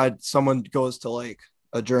would be odd. Someone goes to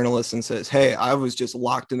a journalist and says, "Hey, I was just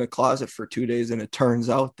locked in a closet for 2 days, and it turns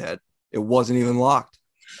out that it wasn't even locked."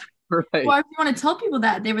 Right. Well, if you want to tell people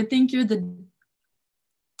that, they would think you're the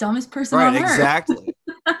dumbest person on earth. Exactly.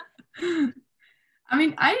 I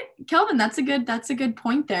mean, Kelvin, that's a good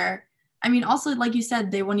point there. I mean, also, like you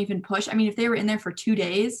said, they wouldn't even push. I mean, if they were in there for 2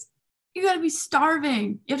 days, you got to be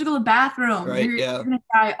starving. You have to go to the bathroom. Right, you're going to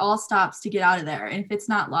try all stops to get out of there. And if it's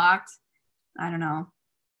not locked, I don't know.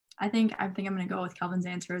 I think I'm going to go with Kelvin's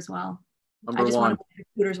answer as well.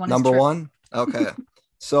 Number one. Okay.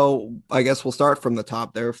 So I guess we'll start from the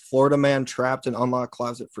top there. Florida man trapped in unlocked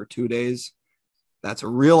closet for 2 days. That's a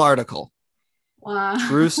real article. Wow.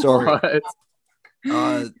 True story.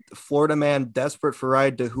 Florida man desperate for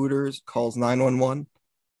ride to Hooters calls 911.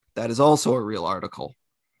 That is also a real article.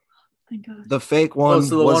 Thank God. The fake one was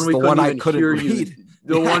the one I couldn't read.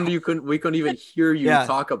 One we couldn't even hear you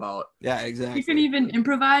talk about. Yeah, exactly. You couldn't even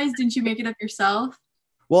improvise. Didn't you make it up yourself?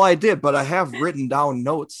 Well, I did, but I have written down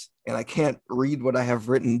notes and I can't read what I have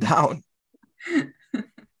written down.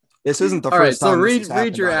 This isn't the first time. All right, so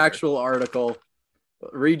read your actual article.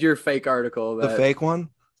 Read your fake article. The fake one?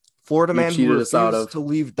 Florida man who refused to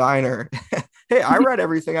leave diner. Hey, I read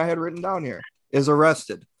everything I had written down here. Is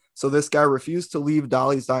arrested. So this guy refused to leave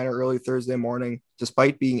Dolly's Diner early Thursday morning,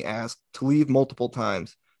 despite being asked to leave multiple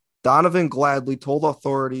times. Donovan Gladly told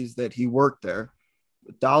authorities that he worked there.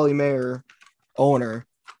 Dolly Mayer, owner,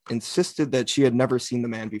 insisted that she had never seen the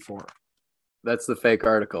man before. That's the fake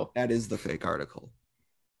article. That is the fake article.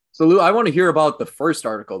 So, Lou, I want to hear about the first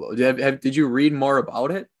article, though. Did you read more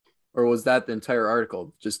about it? Or was that the entire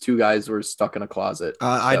article? Just two guys were stuck in a closet.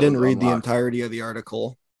 I didn't read the entirety of the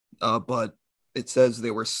article, but it says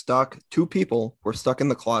they were stuck. 2 people were stuck in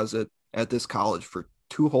the closet at this college for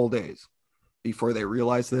 2 whole days before they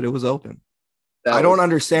realized that it was open. I don't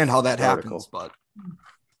understand how that happens, but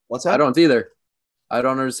what's that? I don't either. I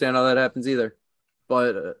don't understand how that happens either.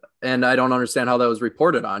 But and I don't understand how that was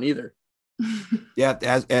reported on either. Yeah,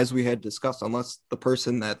 as we had discussed, unless the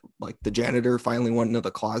person that the janitor finally went into the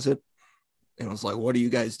closet and was like, "What are you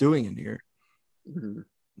guys doing in here?" Mm-hmm.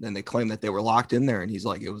 Then they claim that they were locked in there, and he's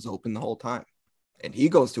like, "It was open the whole time." And he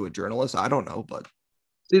goes to a journalist. I don't know, but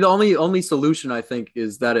see, the only solution I think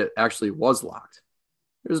is that it actually was locked.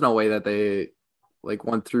 There's no way that they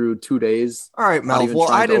went through 2 days. All right, Mel.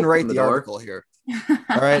 Well, I didn't write the article here.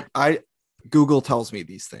 All right, Google tells me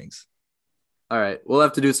these things. All right, we'll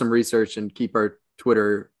have to do some research and keep our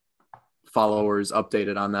Twitter followers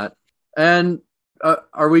updated on that. And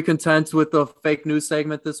are we content with the fake news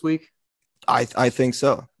segment this week? I think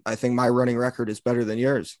so. I think my running record is better than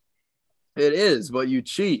yours. It is, but you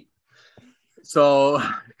cheat. So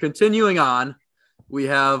continuing on, we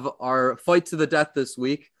have our fight to the death this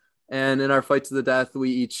week. And in our fight to the death, we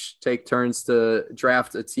each take turns to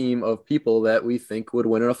draft a team of people that we think would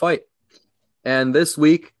win in a fight. And this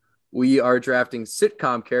week, we are drafting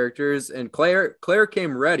sitcom characters. And Claire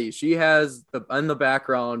came ready. She has in the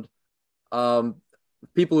background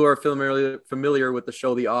people who are familiar with the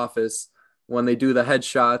show The Office. When they do the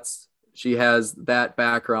headshots, she has that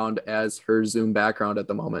background as her Zoom background at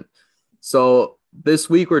the moment. So this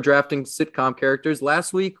week we're drafting sitcom characters.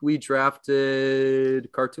 Last week we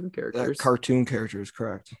drafted cartoon characters. Cartoon characters,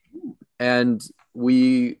 correct. And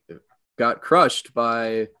we got crushed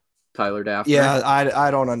by Tyler Daffner. Yeah,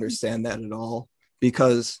 I don't understand that at all,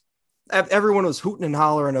 because everyone was hooting and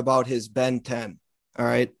hollering about his Ben 10. All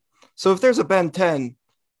right. So if there's a Ben 10,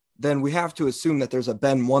 then we have to assume that there's a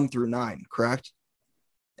Ben 1 through 9, correct?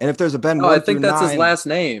 And if there's a Ben 1 I through think that's 9, his last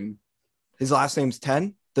name. His last name's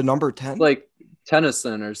 10? The number 10? Like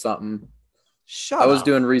Tennyson or something. Shut I was up.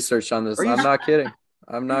 doing research on this. I'm not kidding.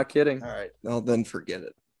 I'm not kidding. All right. Well, then forget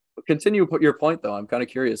it. Continue your point, though. I'm kind of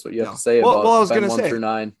curious what you have to say about I was Ben gonna 1 say, through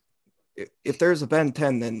 9. If there's a Ben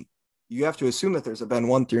 10, then you have to assume that there's a Ben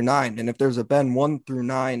 1 through 9. And if there's a Ben 1 through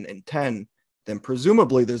 9 and 10, then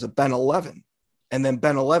presumably there's a Ben 11. And then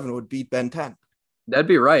Ben 11 would beat Ben 10. That'd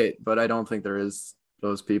be right, but I don't think there is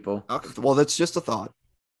those people. Okay. Well, that's just a thought.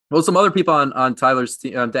 Well, some other people on Tyler's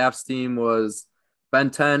team, on Daft's team, was Ben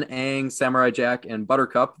 10, Aang, Samurai Jack, and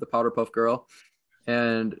Buttercup, the Powder Puff Girl.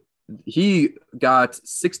 And he got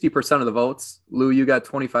 60% of the votes. Lou, you got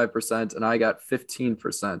 25%, and I got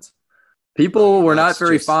 15%. People were not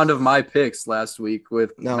very fond of my picks last week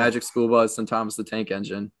with Magic School Bus and Thomas the Tank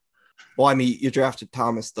Engine. Well, I mean, you drafted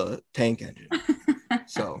Thomas the Tank Engine.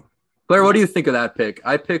 So, Claire, what do you think of that pick?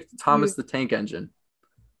 I picked Thomas the Tank Engine.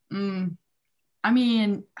 I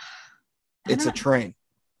mean, it's a train.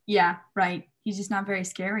 Yeah, right. He's just not very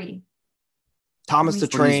scary. Thomas the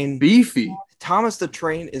Train. Beefy. Thomas the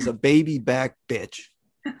Train is a baby back bitch.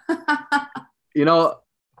 You know,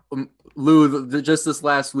 Lou, just this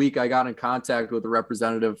last week, I got in contact with a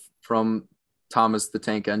representative from Thomas the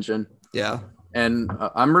Tank Engine. Yeah. And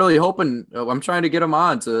I'm really hoping, I'm trying to get him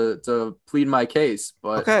on to plead my case.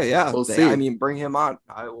 But okay, yeah. We'll see. I mean, bring him on.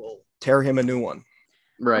 I will tear him a new one.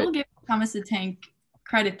 Right. I'll give Thomas the Tank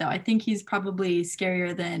credit, though. I think he's probably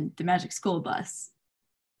scarier than the Magic School Bus.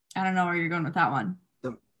 I don't know where you're going with that one.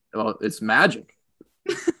 Well, it's magic.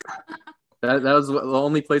 that was the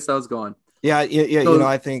only place I was going. Yeah. So,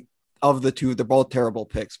 I think of the two, they're both terrible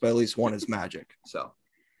picks, but at least one is magic. So,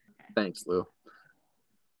 thanks, Lou.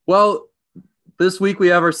 Well, this week we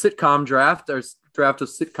have our sitcom draft, our draft of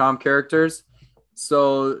sitcom characters.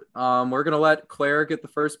 So we're going to let Claire get the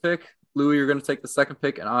first pick. Lou, you're going to take the second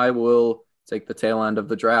pick, and I will take the tail end of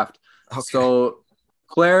the draft. Okay. So,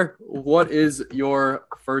 Claire, what is your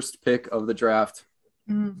first pick of the draft?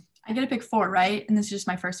 I get to pick 4, right? And this is just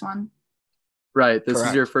my first one? Right. This Correct.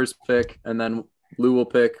 is your first pick, and then Lou will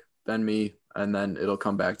pick, then me, and then it'll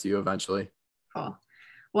come back to you eventually. Cool.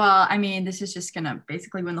 Well, I mean, this is just going to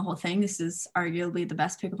basically win the whole thing. This is arguably the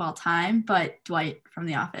best pick of all time, but Dwight from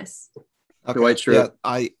The Office. Okay. Dwight Schrute.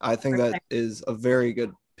 Yeah, I think that is a very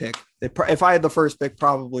good pick. If I had the first pick,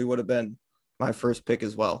 probably would have been my first pick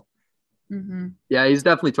as well. Mm-hmm. Yeah, he's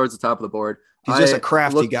definitely towards the top of the board. He's just a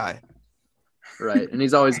crafty guy. Right. And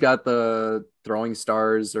he's always got the throwing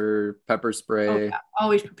stars or pepper spray. Oh, yeah.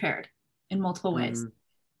 Always prepared in multiple ways.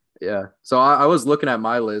 Yeah. So I was looking at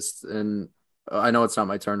my list, and I know it's not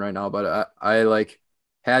my turn right now, but I like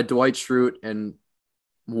had Dwight Schrute and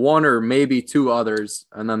one or maybe 2 others,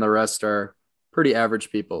 and then the rest are pretty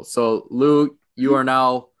average people. So Lou, you are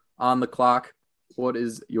now on the clock. What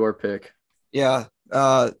is your pick? Yeah.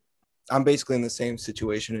 I'm basically in the same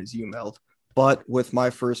situation as you, Mel, but with my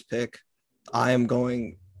first pick, I am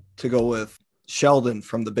going to go with Sheldon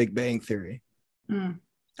from The Big Bang Theory.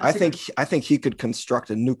 I think he could construct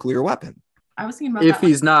a nuclear weapon. I was thinking about if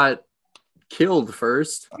he's not killed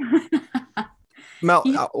first. Mel,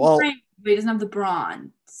 he doesn't have the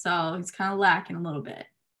brawn, so he's kind of lacking a little bit.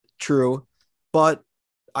 True, but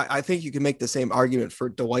I think you can make the same argument for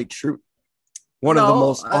Dwight Schrute, one of the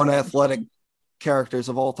most unathletic characters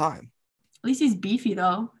of all time. At least he's beefy,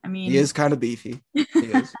 though. I mean, he is kind of beefy. He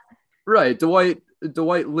is. Right. Dwight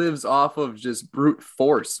lives off of just brute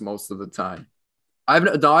force most of the time. I've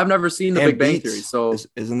never seen The Big Bang Theory, so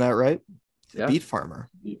isn't that right? Yeah. Beat farmer.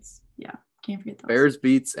 Beats. Yeah, can't forget those. Bears,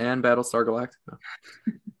 Beats, and Battlestar Galactica.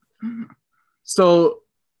 So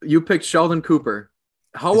you picked Sheldon Cooper.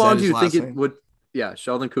 How long do you think it would? Yeah,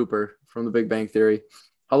 Sheldon Cooper from The Big Bang Theory.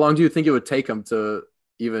 How long do you think it would take him to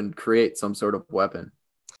even create some sort of weapon?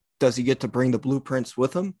 Does he get to bring the blueprints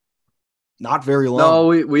with him? Not very long. No,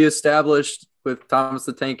 we established with Thomas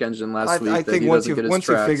the Tank Engine last week. I that think he once doesn't you get his once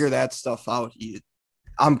you tracks. figure that stuff out,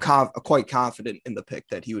 I'm quite confident in the pick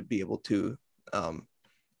that he would be able to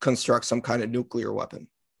construct some kind of nuclear weapon.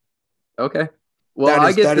 Okay.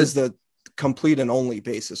 Well, that is the complete and only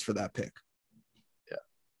basis for that pick. Yeah.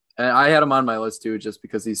 And I had him on my list too, just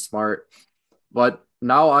because he's smart. But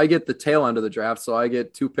now I get the tail end of the draft, so I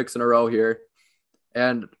get 2 picks in a row here.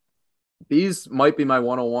 And these might be my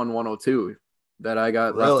 101, 102 that I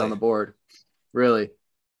got left on the board. Really.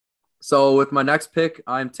 So with my next pick,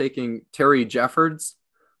 I'm taking Terry Jeffords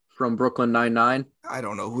from Brooklyn Nine-Nine. I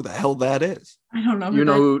don't know who the hell that is. I don't know. You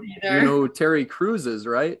know who Terry Crews is,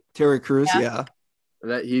 right? Terry Crews, yeah.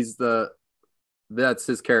 That's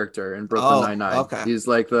his character in Brooklyn Nine-Nine. Okay. He's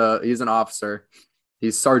an officer.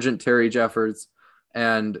 He's Sergeant Terry Jeffords,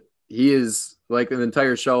 and he is like the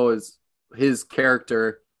entire show is his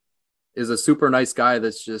character is a super nice guy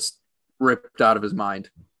that's just ripped out of his mind.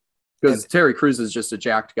 Because Terry Crews is just a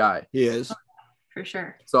jacked guy. He is. For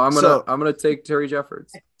sure. So I'm gonna take Terry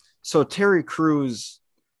Jeffords. So Terry Crews,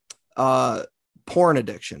 porn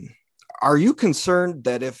addiction. Are you concerned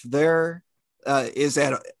that if there is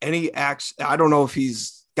at any act, I don't know if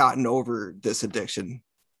he's gotten over this addiction,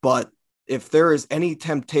 but if there is any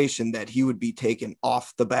temptation that he would be taken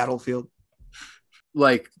off the battlefield?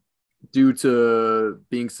 Like due to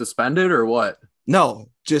being suspended or what? No,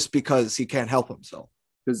 just because he can't help himself.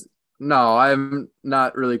 No, I'm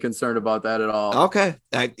not really concerned about that at all. Okay.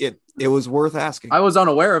 It was worth asking. I was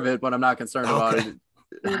unaware of it, but I'm not concerned about it.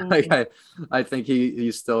 Like I think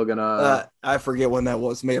he's still gonna. I forget when that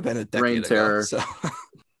was. May have been a decade Reign ago. terror. So.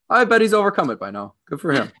 I bet he's overcome it by now. Good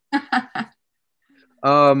for him.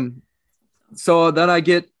 So then I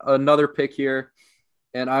get another pick here,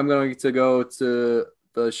 and I'm going to go to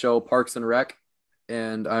the show Parks and Rec,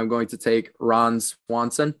 and I'm going to take Ron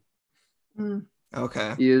Swanson.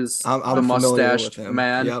 Okay. He is the mustached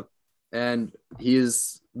man. Yep. And he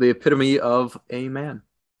is the epitome of a man.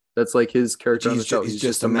 That's like his character on the show. He's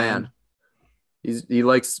just a man. He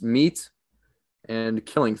likes meat and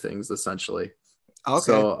killing things, essentially. Okay.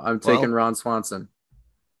 So I'm taking Ron Swanson.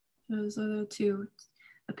 Those are the 2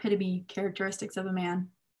 epitome characteristics of a man.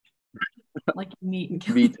 Like meat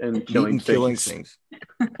and killing things.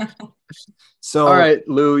 So all right,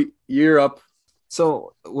 Lou, you're up.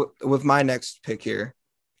 So with my next pick here,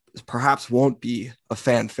 perhaps won't be a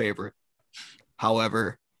fan favorite.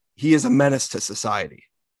 However, he is a menace to society.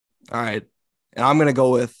 All right. And I'm going to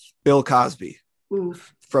go with Bill Cosby.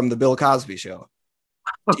 Oof. From the Bill Cosby Show.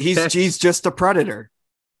 Okay. He's just a predator.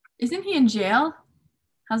 Isn't he in jail?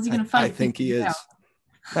 How's he going to fight? I think he is.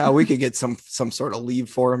 We could get some sort of leave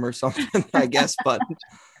for him or something, I guess. But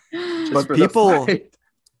people,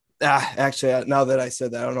 actually, now that I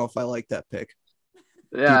said that, I don't know if I like that pick.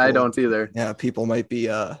 Yeah, I don't either. Yeah, people might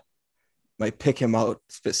pick him out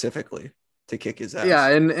specifically to kick his ass. Yeah,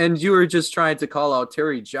 and you were just trying to call out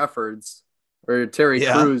Terry Jeffords or Terry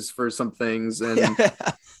Crews for some things,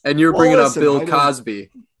 and you're bringing up Bill Cosby.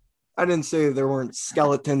 I didn't say there weren't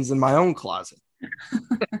skeletons in my own closet.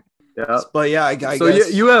 Yeah, but yeah, I so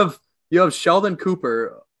guess you have Sheldon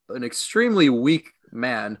Cooper, an extremely weak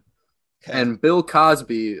man, and Bill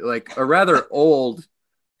Cosby, like a rather old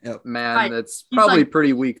man that's probably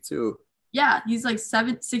pretty weak too. Yeah, he's like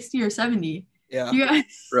 60 or 70. Yeah,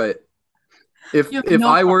 right. If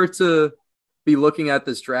I were to be looking at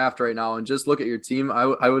this draft right now and just look at your team,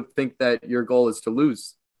 I would think that your goal is to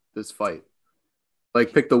lose this fight.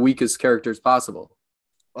 Like pick the weakest characters possible.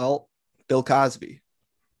 Well, Bill Cosby,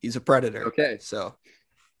 he's a predator. Okay, so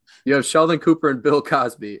you have Sheldon Cooper and Bill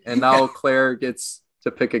Cosby, and now Claire gets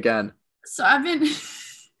to pick again. So I've been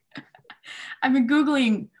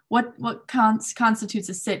Googling what constitutes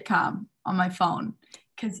a sitcom on my phone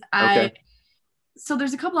because so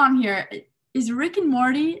there's a couple on here. Is Rick and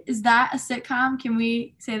Morty, is that a sitcom? Can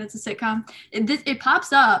we say that's a sitcom? It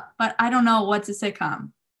pops up, but I don't know what's a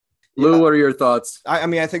sitcom. Lou, what are your thoughts? I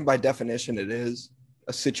mean, I think by definition it is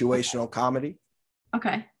a situational comedy.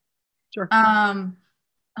 Okay. Sure.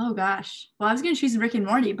 Oh gosh. Well, I was gonna choose Rick and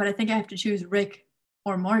Morty, but I think I have to choose Rick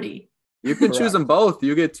or Morty. You can choose them both.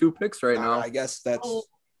 You get 2 picks right now. I guess that's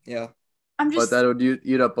yeah. But that would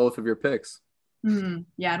eat up both of your picks.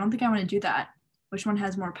 Yeah, I don't think I want to do that. Which one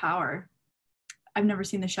has more power? I've never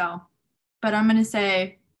seen the show, but I'm gonna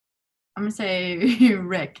say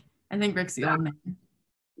Rick. I think Rick's the old man.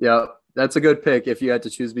 Yeah, that's a good pick if you had to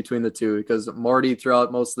choose between the 2, because Morty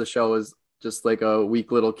throughout most of the show is just like a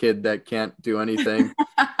weak little kid that can't do anything,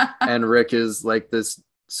 and Rick is like this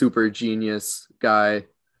super genius guy.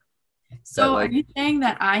 So are you saying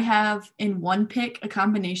that I have in one pick a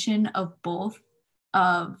combination of both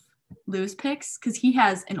of Lou's picks because he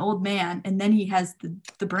has an old man and then he has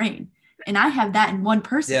the brain, and I have that in one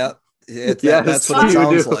person. Yeah. That's Yes, what it you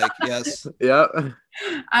sounds do. like. Yes. Yeah.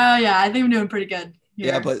 Yeah, I think I'm doing pretty good here.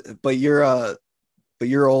 Yeah, but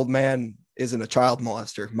your old man isn't a child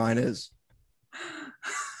molester. Mine is.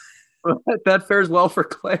 That fares well for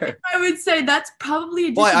Claire. I would say that's probably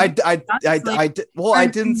a Well, I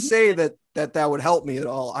like, didn't say that would help me at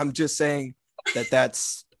all. I'm just saying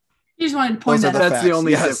that's you just wanted to point that out. That's the facts.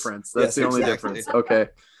 only Yes. difference. That's Yes, the only exactly. difference. Okay.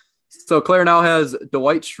 So Claire now has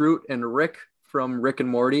Dwight Schrute and Rick from Rick and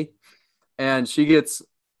Morty, and she gets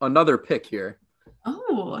another pick here.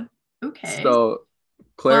 Oh, okay. So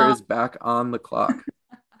Claire is back on the clock.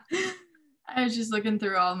 I was just looking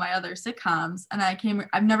through all my other sitcoms, and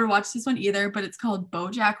I've never watched this one either, but it's called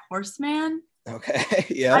BoJack Horseman. okay.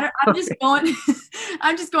 Yeah. I'm just going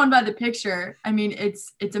I'm just going by the picture. I mean,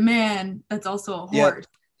 it's a man that's also a horse.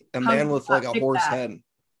 A How man can with you like not a pick horse that? head.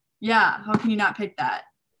 Yeah, how can you not pick that?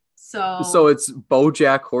 So it's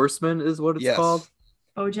BoJack Horseman is what it's Yes. called.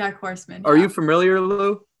 BoJack Horseman. Are yeah. you familiar,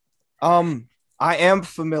 Lou? I am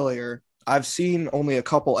familiar. I've seen only a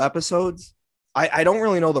couple episodes. I don't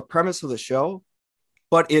really know the premise of the show,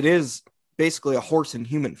 but it is basically a horse in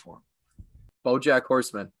human form, BoJack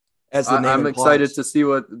Horseman. as the name I'm implies. excited to see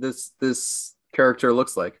what this character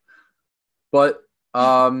looks like. But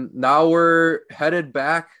now we're headed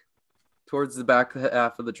back towards the back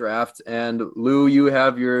half of the draft, and Lou, you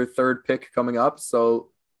have your third pick coming up.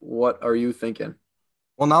 So what are you thinking?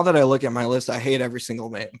 Well, now that I look at my list, I hate every single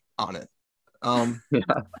name on it. Yeah.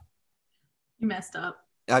 You messed up.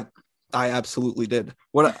 I absolutely did.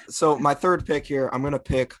 So my third pick here, I'm gonna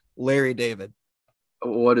pick Larry David.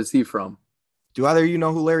 What is he from? Do either of you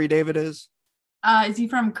know who Larry David is? Is he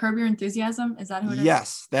from Curb Your Enthusiasm? Is that who it is?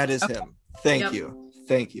 Yes, that is Okay. him. Thank Yep.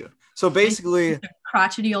 you. So basically, He's a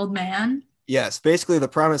crotchety old man. yes, basically the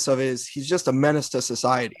premise of it is he's just a menace to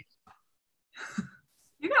society.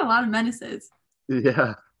 You got a lot of menaces.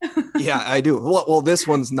 Yeah. Yeah, I do. Well, this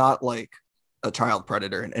one's not like a child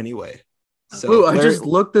predator in any way. So Lou, I just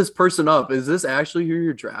looked this person up. Is this actually who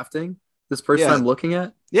you're drafting? This person Yeah. I'm looking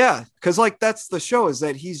at? Yeah, because like that's the show, is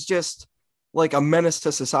that he's just like a menace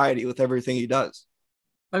to society with everything he does.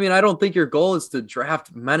 I mean, I don't think your goal is to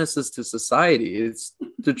draft menaces to society. It's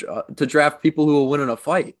to draft people who will win in a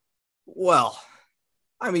fight. Well,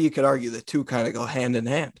 I mean, you could argue the two kind of go hand in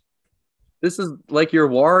hand. This is like your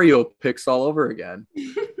Wario picks all over again.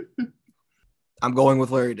 I'm going with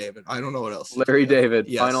Larry David. I don't know what else. Larry David,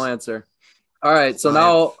 Yes. final answer. All right, so I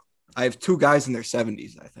now, I have two guys in their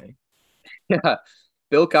 70s, I think. yeah,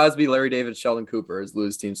 Bill Cosby, Larry David, Sheldon Cooper is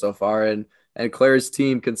Lou's team so far, and Claire's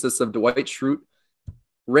team consists of Dwight Schrute,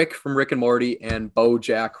 Rick from Rick and Morty, and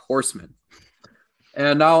BoJack Horseman.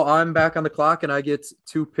 And now I'm back on the clock, and I get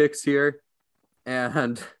two picks here,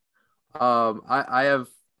 and I have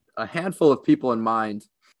a handful of people in mind,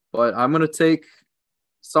 but I'm gonna take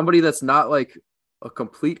somebody that's not like a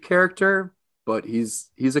complete character, but he's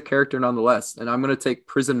a character nonetheless, and I'm gonna take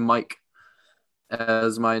Prison Mike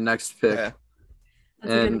as my next pick. Yeah.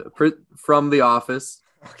 That's a And good from The Office.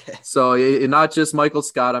 Okay. So not just Michael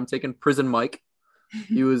Scott. I'm taking Prison Mike.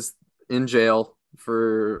 He was in jail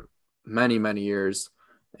for many, many years,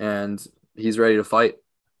 and he's ready to fight.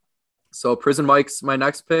 So Prison Mike's my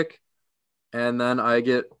next pick, and then I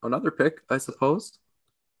get another pick, I suppose.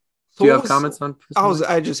 So Do you what have was- comments on Prison Mike?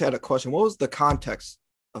 I just had a question. What was the context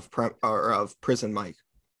of Prison Mike?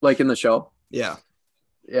 Like in the show? Yeah.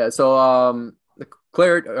 Yeah. So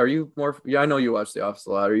Claire, are you more? Yeah, I know you watch The Office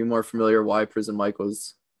a lot. Are you more familiar why Prison Mike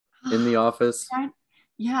was in The Office?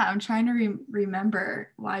 Yeah, I'm trying to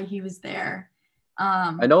remember why he was there.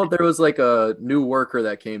 I know there was like a new worker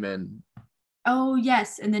that came in. Oh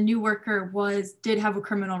yes, and the new worker did have a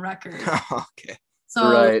criminal record. Okay. So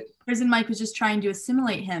Right. Prison Mike was just trying to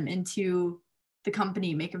assimilate him into the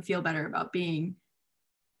company, make him feel better about being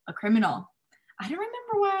a criminal. I don't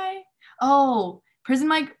remember why. Oh, Prison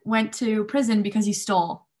Mike went to prison because he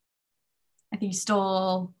stole. I think he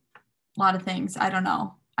stole a lot of things. I don't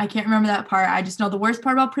know. I can't remember that part. I just know the worst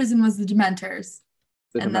part about prison was the Dementors.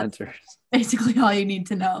 The And that's- Dementors. Basically all you need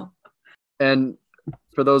to know. And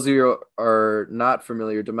for those of you who are not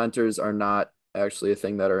familiar, Dementors are not actually a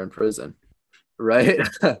thing that are in prison, right?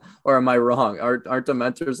 Or am I wrong? Aren't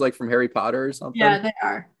Dementors like from Harry Potter or something? Yeah, they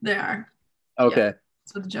are. They are. Okay.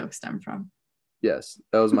 That's where the joke stemmed from. Yes,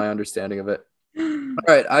 that was my understanding of it. All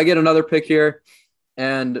right, I get another pick here,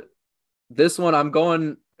 and this one I'm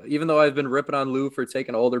going. Even though I've been ripping on Lou for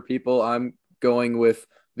taking older people, I'm going with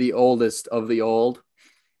the oldest of the old.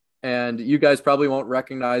 And you guys probably won't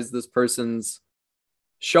recognize this person's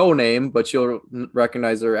show name, but you'll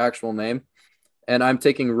recognize their actual name. And I'm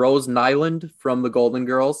taking Rose Nyland from the Golden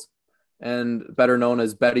Girls, and better known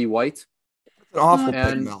as Betty White. An awful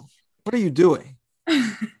And- big mouth. What are you doing?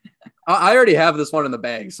 I already have this one in the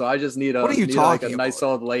bag, so I just need What are you like a talking nice about?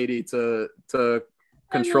 old lady to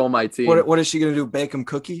control my team. What is she gonna do? Bake them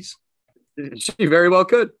cookies? She very well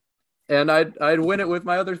could, and I'd win it with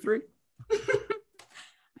my other three.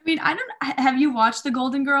 I mean, have you watched The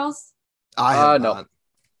Golden Girls? I have no. not.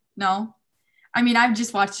 No. I mean, I've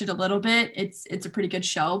just watched it a little bit. It's a pretty good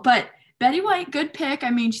show, but Betty White, good pick. I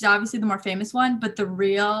mean, she's obviously the more famous one, but the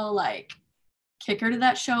real like kicker to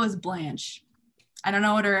that show is Blanche. I don't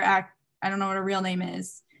know what her real name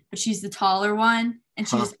is, but she's the taller one, and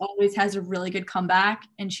she just always has a really good comeback,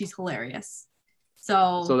 and she's hilarious.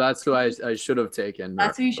 So that's who I should have taken.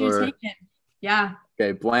 That's who you should have taken. Yeah.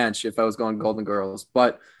 Okay, Blanche, if I was going Golden Girls.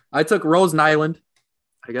 But I took Rose Nyland.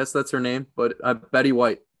 I guess that's her name, but Betty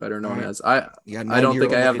White, better known as. I don't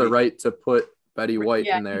think I have the right to put Betty White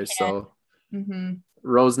in there, so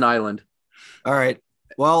Rose Nyland. All right.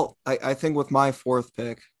 Well, I think with my fourth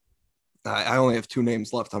pick, I only have two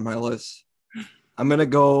names left on my list. I'm gonna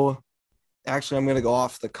go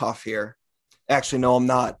off the cuff here. Actually, no, I'm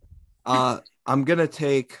not. I'm gonna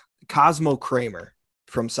take Cosmo Kramer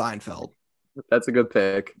from Seinfeld. That's a good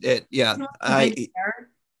pick. Yep.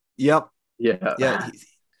 Yeah.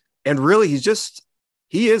 And really,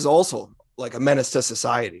 he is also like a menace to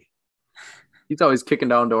society. He's always kicking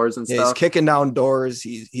down doors and stuff. He's kicking down doors.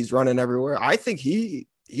 He's running everywhere. I think he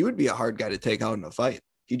would be a hard guy to take out in a fight.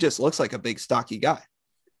 He just looks like a big, stocky guy.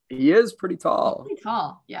 He is pretty tall. Pretty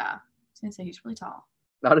tall, yeah. I was gonna say he's really tall.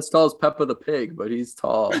 Not as tall as Peppa the Pig, but he's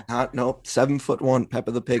tall. 7'1",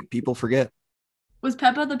 Peppa the Pig. People forget. Was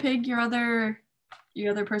Peppa the Pig your other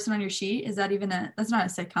person on your sheet? Is that even that's not a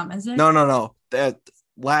sitcom, is it? No. That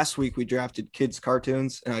last week we drafted kids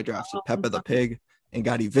cartoons, and I drafted Peppa the Pig and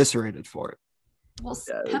got eviscerated for it. Well,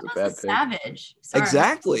 Yeah, Peppa's a savage. Sorry,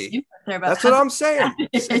 exactly. That's what I'm saying.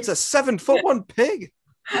 It's a 7'1" pig.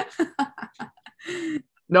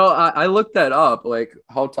 No, I looked that up, like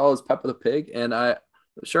how tall is Peppa the Pig, and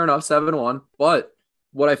sure enough, 7'1". But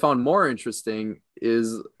what I found more interesting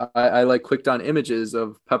is I like clicked on images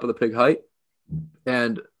of Peppa the Pig height,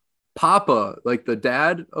 and Papa, like the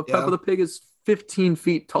dad of Peppa the Pig, is 15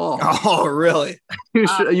 feet tall. Oh, really?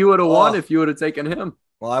 You would have won if you would have taken him.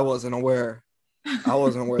 Well, I wasn't aware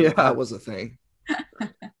that was a thing.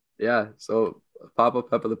 Yeah, so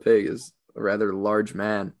Peppa the Pig is a rather large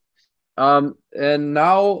man. And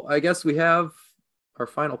now I guess we have our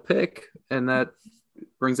final pick, and that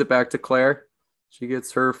brings it back to Claire. She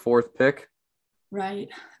gets her fourth pick. Right.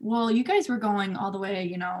 Well, you guys were going all the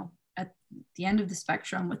way, at the end of the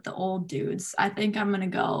spectrum with the old dudes. I think I'm gonna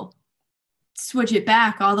go switch it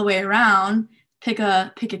back all the way around. Pick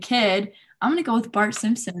a kid. I'm gonna go with Bart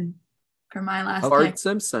Simpson for my last pick. Bart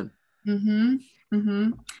Simpson.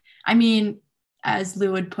 I mean, as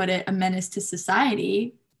Lou would put it, a menace to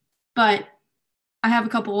society. But I have a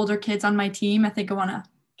couple older kids on my team. I think I want to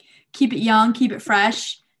keep it young, keep it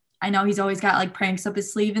fresh. I know he's always got like pranks up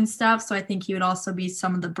his sleeve and stuff. So I think he would also be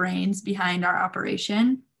some of the brains behind our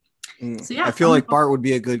operation. So yeah, I feel like Bart would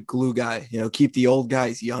be a good glue guy, keep the old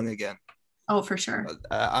guys young again. Oh, for sure.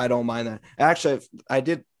 I don't mind that. Actually,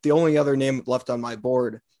 the only other name left on my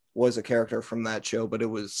board was a character from that show, but it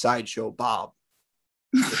was Sideshow Bob.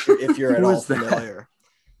 If you're at all familiar.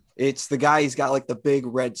 It's the guy, he's got like the big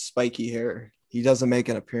red spiky hair. He doesn't make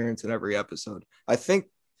an appearance in every episode. I think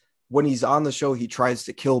when he's on the show, he tries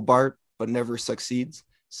to kill Bart, but never succeeds.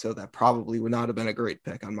 So that probably would not have been a great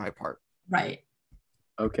pick on my part. Right.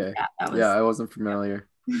 Okay. Yeah, I wasn't familiar.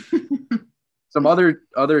 Some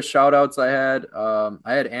other shout outs I had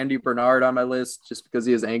Andy Bernard on my list just because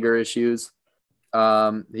he has anger issues.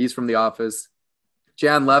 He's from The Office.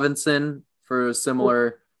 Jan Levinson for a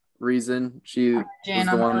similar reason. She was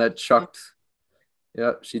the one that chucked.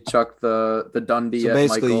 Yeah, she chucked the Dundee. So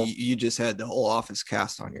basically, Michael. You just had the whole Office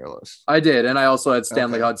cast on your list. I did, and I also had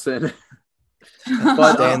Stanley Hudson.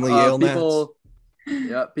 But Stanley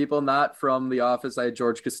people not from The Office. I had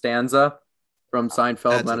George Costanza from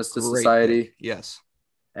Seinfeld, Menace to Society. Pick. Yes,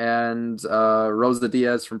 and Rosa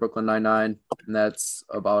Diaz from Brooklyn Nine-Nine, and that's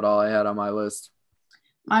about all I had on my list.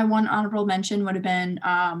 My one honorable mention would have been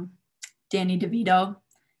Danny DeVito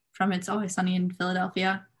from It's Always Sunny in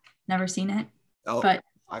Philadelphia. Never seen it. Oh, but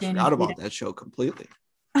I forgot about that show completely.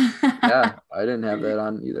 Yeah, I didn't have that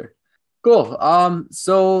on either. Cool.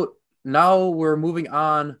 So now we're moving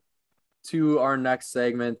on to our next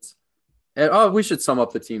segment. And we should sum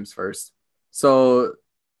up the teams first. So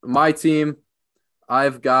my team,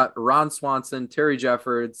 I've got Ron Swanson, Terry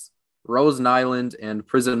Jeffords, Rose Nyland, and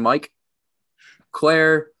Prison Mike.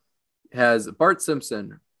 Claire, has Bart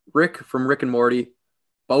Simpson, Rick from Rick and Morty,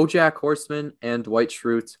 BoJack Horseman, and Dwight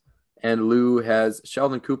Schrute. And Lou has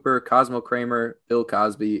Sheldon Cooper, Cosmo Kramer, Bill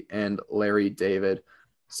Cosby, and Larry David.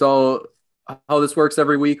 So how this works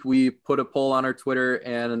every week, we put a poll on our Twitter,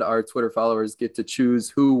 and our Twitter followers get to choose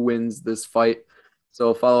who wins this fight.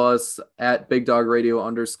 So follow us at Big Dog Radio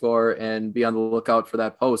 _ and be on the lookout for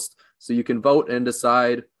that post so you can vote and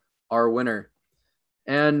decide our winner.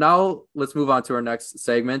 And now let's move on to our next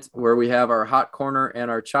segment where we have our hot corner and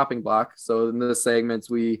our chopping block. So in this segment,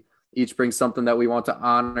 we each bring something that we want to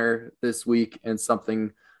honor this week and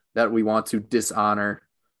something that we want to dishonor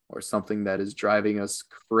or something that is driving us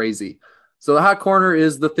crazy. So the hot corner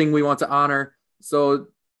is the thing we want to honor. So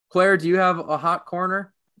Claire, do you have a hot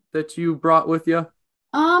corner that you brought with you?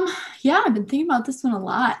 Yeah, I've been thinking about this one a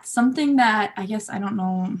lot. Something that I guess I don't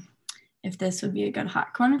know if this would be a good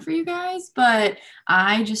hot corner for you guys, but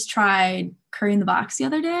I just tried Curry in the Box the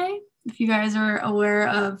other day. If you guys are aware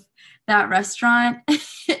of that restaurant,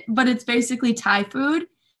 but it's basically Thai food.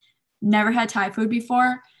 Never had Thai food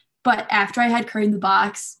before, but after I had Curry in the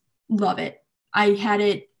Box, love it. I had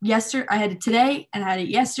it today, and I had it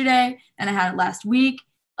yesterday, and I had it last week.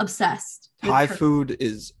 Obsessed. Thai food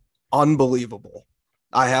is unbelievable.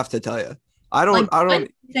 I have to tell you. I don't.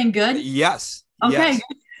 Anything good? Yes. Okay. Yes.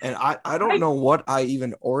 And I don't know what I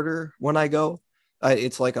even order when I go.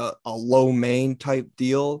 It's like a low main type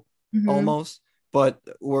deal almost. But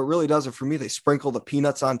what really does it for me, they sprinkle the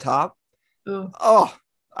peanuts on top. Ooh. Oh,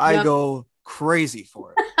 I go crazy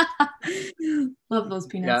for it. Love those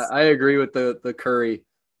peanuts. Yeah, I agree with the curry.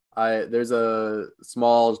 There's a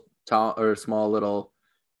small town or small little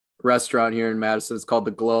restaurant here in Madison. It's called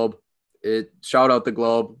the Globe. Shout out the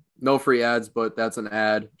Globe. No free ads, but that's an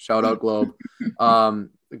ad. Shout out Globe.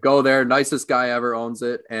 Go there. Nicest guy ever owns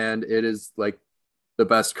it, and it is like the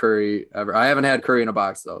best curry ever. I haven't had Curry in a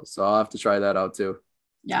Box though, so I'll have to try that out too.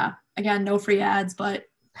 Yeah, again, no free ads, but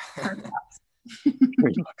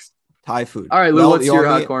Thai food. All right, Lou, what's your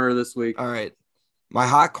hot corner this week? All right, my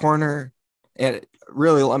hot corner, and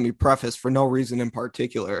really let me preface for no reason in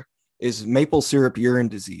particular, is maple syrup urine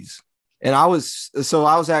disease. And I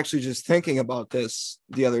was actually just thinking about this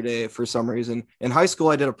the other day for some reason. In high school,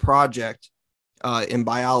 I did a project in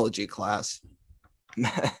biology class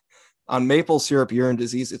on maple syrup urine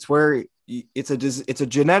disease. It's where it's a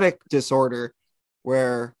genetic disorder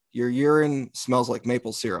where your urine smells like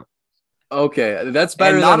maple syrup. Okay, that's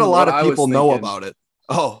better. And not a lot of people know about it.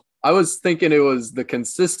 Oh, I was thinking it was the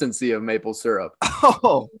consistency of maple syrup.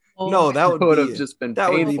 Oh no, that would have just been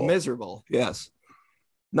that painful. Would be miserable. Yes.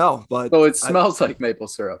 No, but so it smells like maple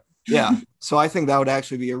syrup. Yeah. So I think that would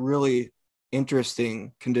actually be a really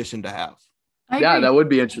interesting condition to have. Yeah, that would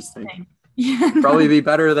be interesting. Yeah. Probably be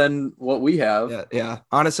better than what we have. Yeah.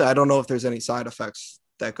 Honestly, I don't know if there's any side effects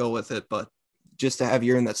that go with it, but just to have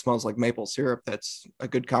urine that smells like maple syrup, that's a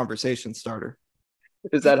good conversation starter.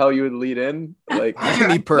 Is that how you would lead in? Like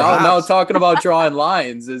perhaps. Now talking about drawing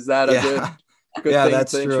lines, is that a good thing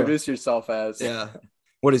that's to true. Introduce yourself as? Yeah.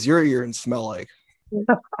 What does your urine smell like?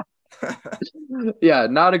 Yeah,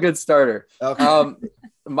 not a good starter. Okay.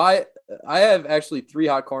 I have actually 3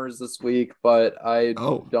 hot corners this week, but I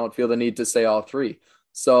don't feel the need to say all 3.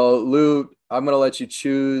 So Lou, I'm gonna let you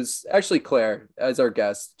choose. Actually, Claire, as our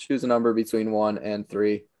guest, choose a number between 1 and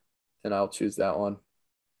 3, and I'll choose that one.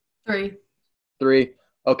 3. 3.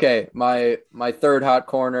 Okay, my third hot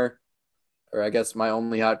corner, or I guess my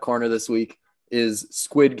only hot corner this week, is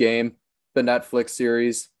Squid Game, the Netflix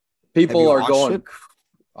series. People are going.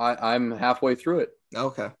 I'm halfway through it.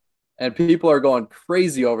 Okay. And people are going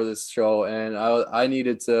crazy over this show, and I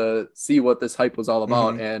needed to see what this hype was all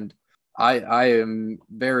about, and I am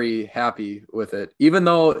very happy with it. Even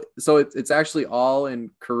though, so it's actually all in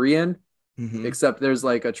Korean, except there's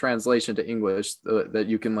like a translation to English that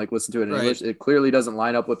you can like listen to it in English. It clearly doesn't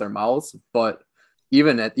line up with their mouths, but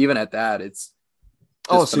even at that, it's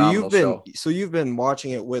so you've been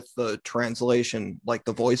watching it with the translation, like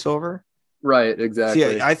the voiceover. Right, exactly.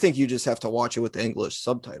 See, I think you just have to watch it with the English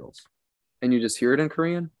subtitles. And you just hear it in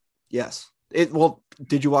Korean? Yes.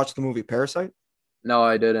 Did you watch the movie Parasite? No,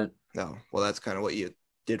 I didn't. No. Well, that's kind of what you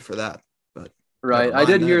did for that. But right. I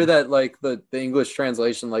did hear that like the English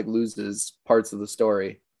translation like loses parts of the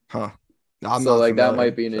story. Huh. So like that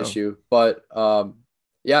might be an issue. But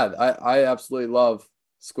yeah, I absolutely love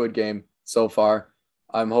Squid Game so far.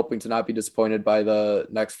 I'm hoping to not be disappointed by the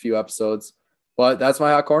next few episodes. But that's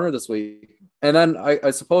my hot corner this week. And then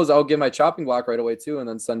I suppose I'll give my chopping block right away too, and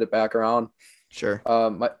then send it back around. Sure.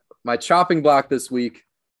 My chopping block this week,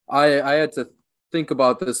 I had to think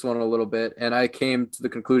about this one a little bit, and I came to the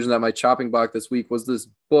conclusion that my chopping block this week was this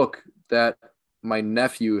book that my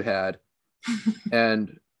nephew had.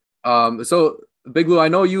 And so Big Lou, I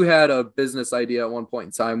know you had a business idea at one point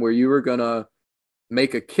in time where you were gonna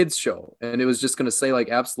make a kids show, and it was just gonna say like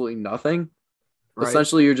absolutely nothing. Right.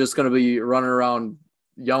 Essentially, you're just gonna be running around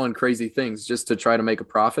yelling crazy things just to try to make a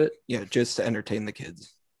profit. Yeah, just to entertain the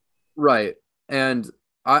kids. Right. And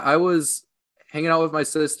I was hanging out with my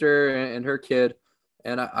sister and her kid,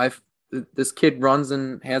 and this kid runs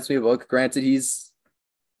and hands me a book. Granted, he's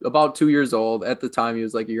about 2 years old. At the time, he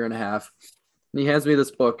was like a year and a half. And he hands me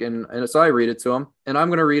this book, and so I read it to him, and I'm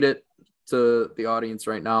going to read it to the audience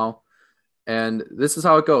right now. And this is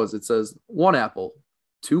how it goes. It says 1 apple,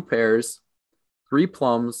 2 pears, 3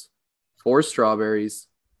 plums, 4 strawberries,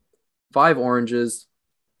 5 oranges,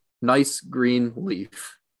 nice green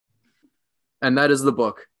leaf. And that is the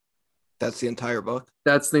book. That's the entire book?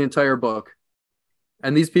 That's the entire book.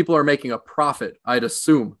 And these people are making a profit, I'd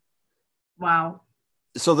assume. Wow.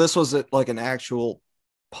 So this was like an actual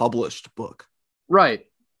published book. Right.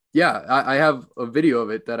 Yeah. I have a video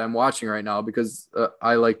of it that I'm watching right now because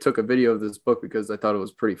I like took a video of this book because I thought it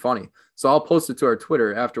was pretty funny. So I'll post it to our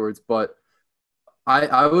Twitter afterwards. But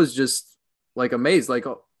I was just like amazed, like,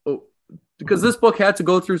 because this book had to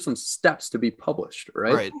go through some steps to be published,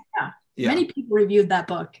 right? Right. Yeah. Many people reviewed that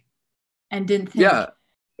book and didn't think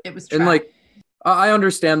it was trash. And like, I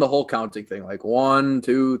understand the whole counting thing, like 1,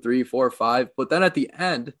 2, 3, 4, 5, but then at the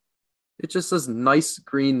end, it just says nice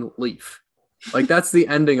green leaf. Like that's the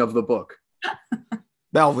ending of the book.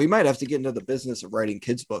 Val, we might have to get into the business of writing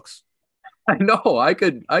kids' books. I know, I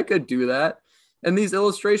could do that. And these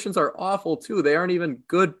illustrations are awful too. They aren't even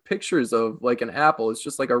good pictures of like an apple. It's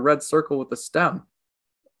just like a red circle with a stem.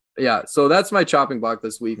 Yeah, so that's my chopping block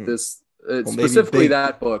this week. Specifically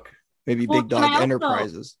that book. Maybe Big Dog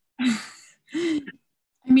Enterprises. I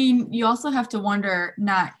mean, you also have to wonder,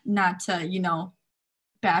 not to,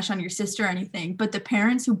 bash on your sister or anything, but the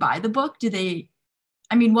parents who buy the book,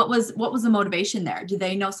 what was the motivation there? Do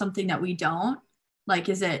they know something that we don't? Like,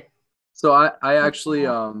 is it? So I actually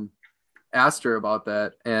asked her about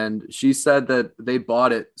that, and she said that they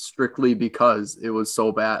bought it strictly because it was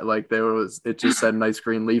so bad. Like it just said nice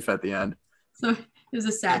green leaf at the end. So it was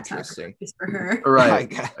a satire for her.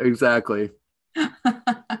 Right. Exactly.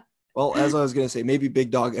 Well, as I was going to say, maybe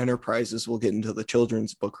Big Dog Enterprises will get into the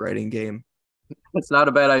children's book writing game. It's not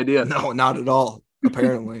a bad idea. No, not at all,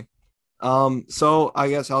 apparently. So I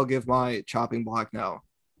guess I'll give my chopping block now.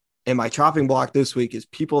 And my chopping block this week is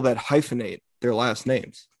people that hyphenate their last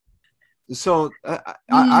names. So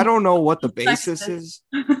I don't know what the basis is.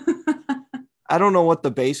 I don't know what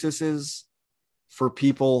the basis is for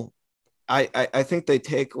people. I think they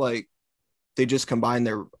take they just combine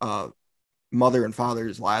their mother and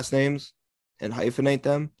father's last names and hyphenate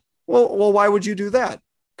them. Well, why would you do that?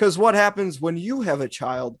 Because what happens when you have a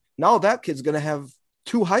child? Now that kid's going to have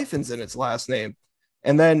 2 hyphens in its last name.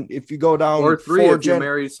 And then if you go down or 3 if you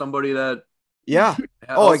marry somebody that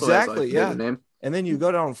exactly, yeah. Name. And then you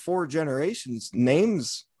go down 4 generations,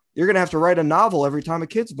 names, you're going to have to write a novel every time a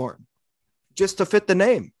kid's born just to fit the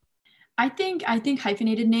name. I think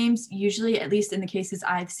hyphenated names, usually, at least in the cases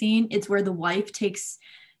I've seen, it's where the wife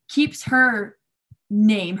keeps her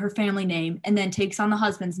name, her family name, and then takes on the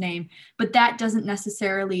husband's name, but that doesn't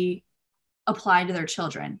necessarily apply to their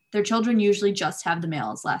children. Their children usually just have the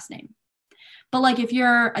male's last name. But like if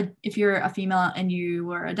you're a female and you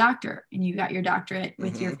were a doctor and you got your doctorate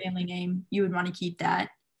with your family name, you would want to keep that.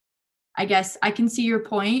 I guess I can see your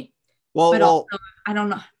point. But also, I don't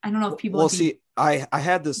know if people. Well, see, I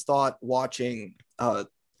had this thought watching the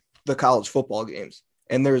college football games.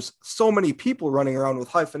 And there's so many people running around with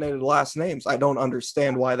hyphenated last names. I don't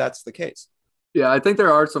understand why that's the case. Yeah, I think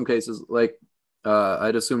there are some cases like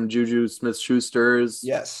I'd assume Juju Smith-Schuster's.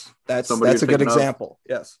 Yes, that's a good example.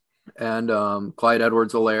 Yes. And Clyde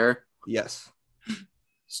Edwards-Helaire. Yes.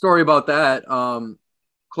 Story about that.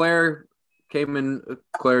 Claire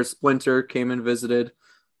Splinter came and visited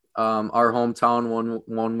our hometown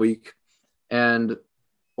one week. And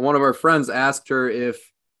one of our friends asked her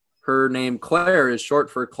if her name Claire is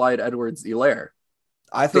short for Clyde Edwards-Helaire.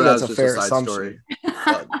 I think that's a fair assumption.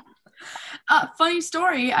 Funny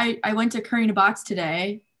story. I went to Curry in a Box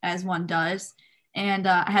today, as one does, and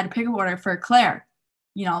I had a pickup order for Claire.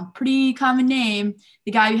 Pretty common name.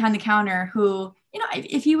 The guy behind the counter who,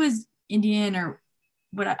 if he was Indian or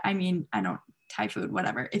Thai food,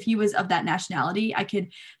 whatever. If he was of that nationality, I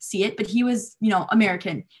could see it. But he was,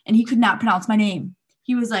 American, and he could not pronounce my name.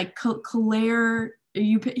 He was like, Claire. Are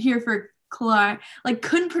you here for Claire? Like,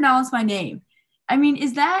 couldn't pronounce my name. I mean,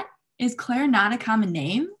 is Claire not a common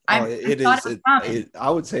name? I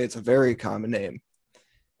would say it's a very common name.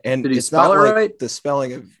 And Did he it's not spell it like right? the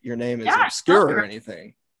spelling of your name is Yeah, I obscure spelled it or right.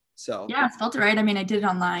 anything. So Yeah, I spelled it right. I mean, I did it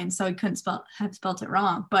online, so I couldn't have spelled it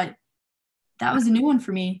wrong. But that was a new one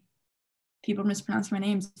for me. People mispronouncing my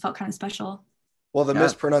names felt kind of special. well, the Yeah, that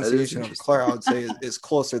is mispronunciation of interesting. Claire, I would say, is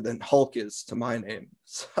closer than Hulk is to my name.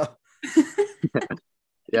 So,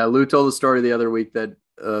 Yeah, Lou told a story the other week that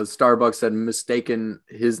Starbucks had mistaken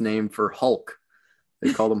his name for Hulk.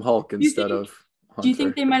 They called him Hulk instead of Hunter. Do you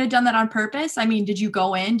think they might have done that on purpose? I mean, did you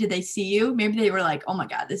go in? Did they see you? Maybe they were like, "Oh my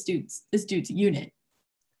God, this dude's a unit.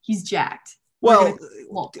 He's jacked." well,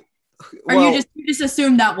 Or you just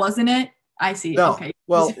assumed that wasn't it? I see. no. Okay.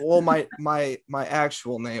 Well, my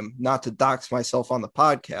actual name, not to dox myself on the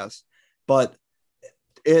podcast, but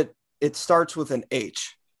it starts with an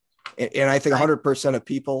H, and I think 100% of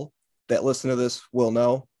people that listen to this will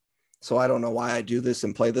know. So I don't know why I do this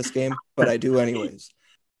and play this game, but I do anyways.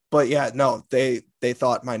 But yeah, no, they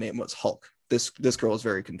thought my name was Hulk. This girl was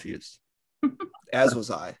very confused, as was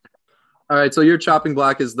I. All right, so your chopping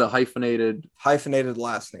block is the hyphenated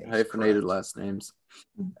last names. Hyphenated last names.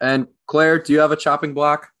 And Claire, do you have a chopping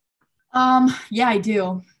block? Yeah, I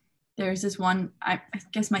do. There's this one, I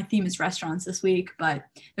guess my theme is restaurants this week, but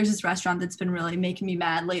there's this restaurant that's been really making me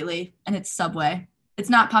mad lately, and it's Subway. It's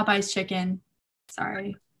not Popeye's Chicken.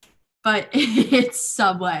 Sorry. But it's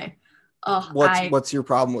Subway. What's your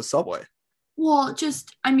problem with Subway? Well,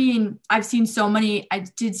 I mean, I've seen so many. I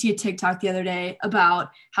did see a TikTok the other day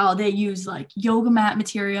about how they use like yoga mat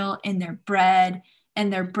material in their bread,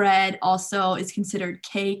 and their bread also is considered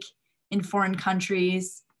cake in foreign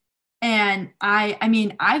countries. And I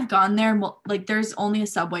mean, I've gone there, like there's only a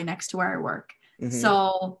Subway next to where I work. Mm-hmm.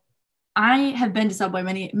 So I have been to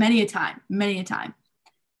Subway many a time.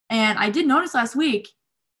 And I did notice last week,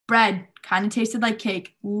 bread kind of tasted like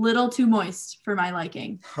cake, little too moist for my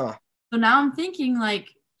liking. Huh. So now I'm thinking like,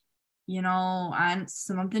 I'm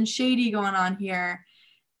something shady going on here.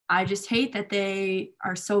 I just hate that they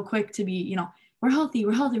are so quick to be, we're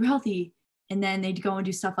healthy. And then they go and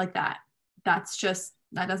do stuff like that. That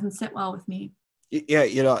doesn't sit well with me.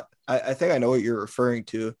 Yeah, I think I know what you're referring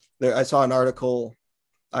to. I saw an article,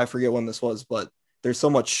 I forget when this was, but there's so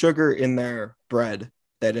much sugar in their bread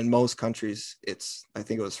that in most countries, I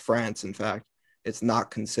think it was France, in fact, it's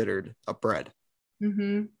not considered a bread.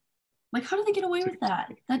 Mm-hmm. Like, how do they get away with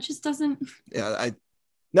that? That just doesn't. Yeah,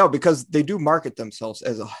 no, because they do market themselves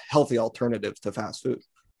as a healthy alternative to fast food.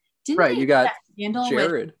 Right, you got Jared.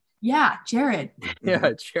 Jared. Yeah, Jared.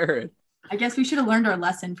 I guess we should have learned our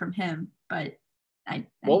lesson from him, but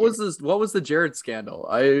what was the Jared scandal?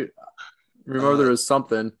 I remember there was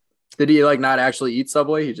something. Did he like not actually eat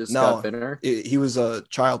Subway? He just got thinner? He was a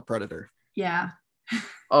child predator. Yeah.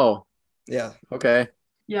 Oh. Yeah. Okay.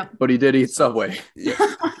 Yep. But he did eat Subway. Yeah.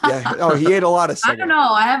 Oh, he ate a lot of Subway. I don't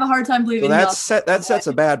know. I have a hard time believing that sets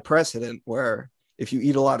a bad precedent where if you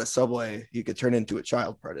eat a lot of Subway, you could turn into a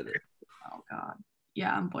child predator. Oh God.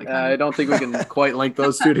 Yeah, I'm boycotting. I don't think we can quite link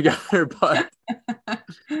those two together, but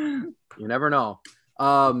you never know.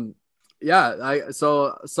 So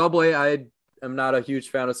Subway, I am not a huge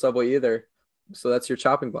fan of Subway either. So that's your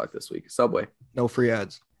chopping block this week. Subway. No free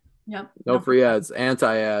ads. Yep. No free ads.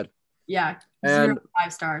 Anti-ad. Yeah. 0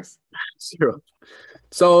 5 stars. 0.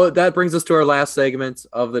 So that brings us to our last segment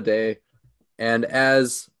of the day. And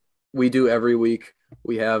as we do every week,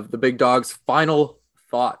 we have the big dog's final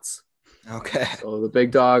thoughts. Okay. So the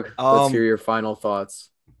big dog, let's hear your final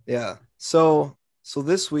thoughts. Yeah. So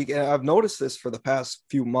this week, and I've noticed this for the past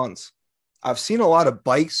few months, I've seen a lot of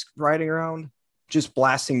bikes riding around just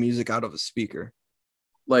blasting music out of a speaker.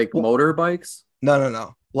 Like motorbikes?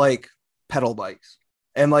 No. Like pedal bikes.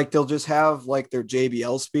 And like they'll just have like their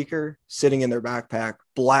JBL speaker sitting in their backpack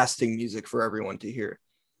blasting music for everyone to hear.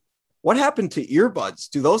 What happened to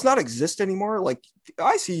earbuds? Do those not exist anymore? Like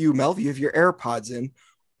I see you, Mel, you have your AirPods in.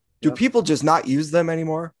 Do people just not use them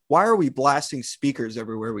anymore? Why are we blasting speakers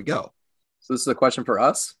everywhere we go? So this is a question for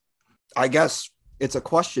us? I guess it's a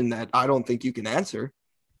question that I don't think you can answer.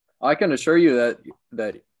 I can assure you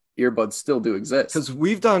that earbuds still do exist. Because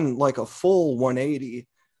we've done like a full 180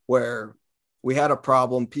 where we had a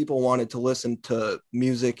problem. People wanted to listen to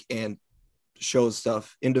music and show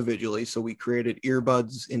stuff individually. So we created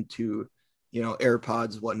earbuds into,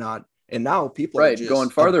 AirPods, whatnot. And now people are just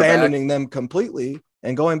going farther abandoning them completely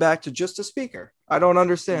and going back to just a speaker. I don't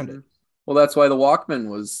understand it. Well, that's why the Walkman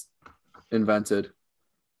was invented.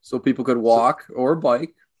 So people could walk or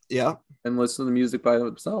bike and listen to the music by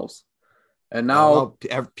themselves. And now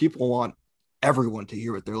people want everyone to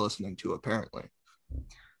hear what they're listening to, apparently. I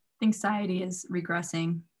think society is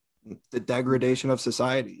regressing. The degradation of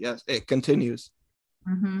society. Yes, it continues.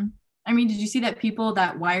 Mm-hmm. I mean, did you see that people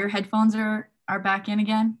that wire headphones are are back in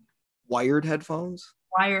again. Wired headphones?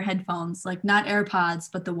 Wire headphones, like not AirPods,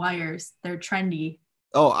 but the wires. They're trendy.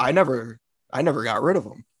 Oh, I never got rid of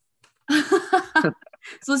them.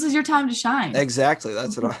 So this is your time to shine. Exactly.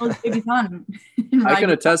 That's what I can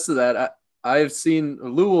attest to that. I've seen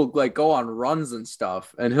Lou will like go on runs and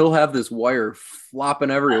stuff, and he'll have this wire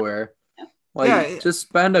flopping everywhere. Like, just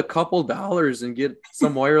spend a couple dollars and get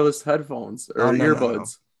some wireless headphones or earbuds. No.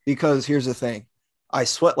 Because here's the thing, I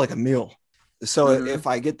sweat like a mule. So if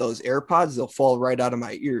I get those AirPods, they'll fall right out of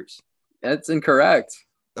my ears. That's incorrect.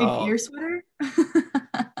 Big ear sweater?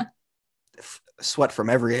 Sweat from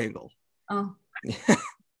every angle. Oh.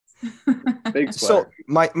 Big sweater. So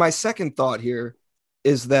my second thought here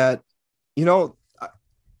is that, you know,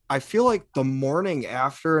 I feel like the morning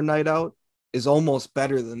after a night out is almost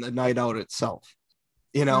better than the night out itself.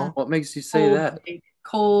 You know? What makes you say that?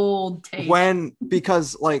 Cold take.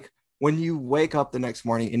 Because like when you wake up the next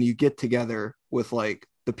morning and you get together with like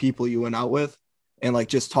the people you went out with and like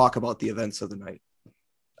just talk about the events of the night.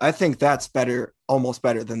 I think that's better, almost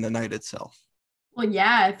better than the night itself. Well,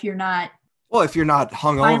 yeah, if you're not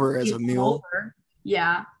hungover as a mule.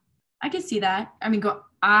 Yeah, I can see that. I mean,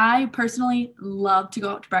 I personally love to go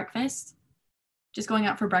out to breakfast. Just going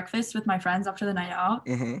out for breakfast with my friends after the night out.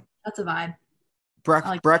 Mm-hmm. That's a vibe.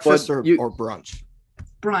 Breakfast or brunch?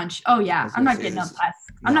 Brunch. Oh yeah, I'm not getting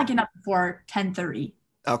up before 10:30.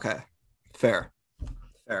 Okay, fair.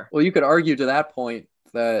 Well, you could argue to that point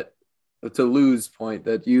that to Lou's point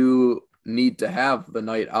that you need to have the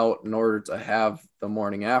night out in order to have the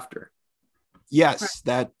morning after. Yes,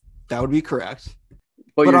 that would be correct.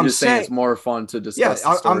 But you're just saying it's more fun to discuss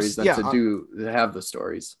the stories than to have the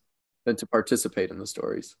stories, than to participate in the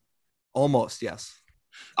stories. Almost, yes.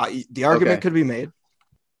 The argument could be made.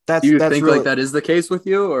 Do you think really, like that is the case with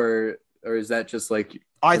you, or is that just like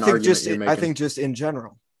I think just in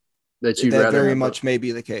general that very much may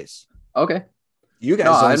be the case. Okay. You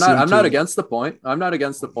guys, I'm not against the point. I'm not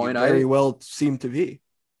against the point. You very well seem to be.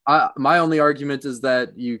 My only argument is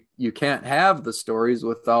that you can't have the stories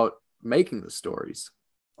without making the stories.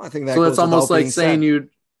 I think that so. That's almost like saying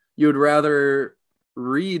you'd rather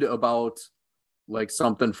read about like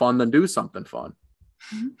something fun than do something fun.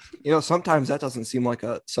 You know, sometimes that doesn't seem like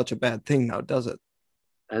such a bad thing now, does it?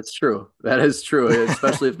 That's true. That is true,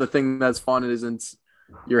 especially if the thing that's fun isn't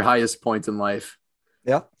your highest point in life.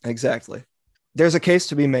 Yeah, exactly. There's a case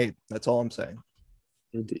to be made. That's all I'm saying.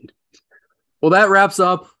 Indeed. Well, that wraps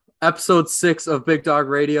up episode 6 of Big Dog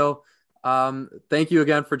Radio. Thank you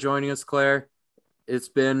again for joining us, Claire. It's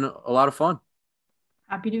been a lot of fun.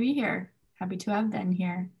 Happy to be here. Happy to have been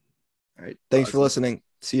here. All right. Thanks for listening.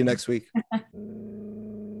 See you next week.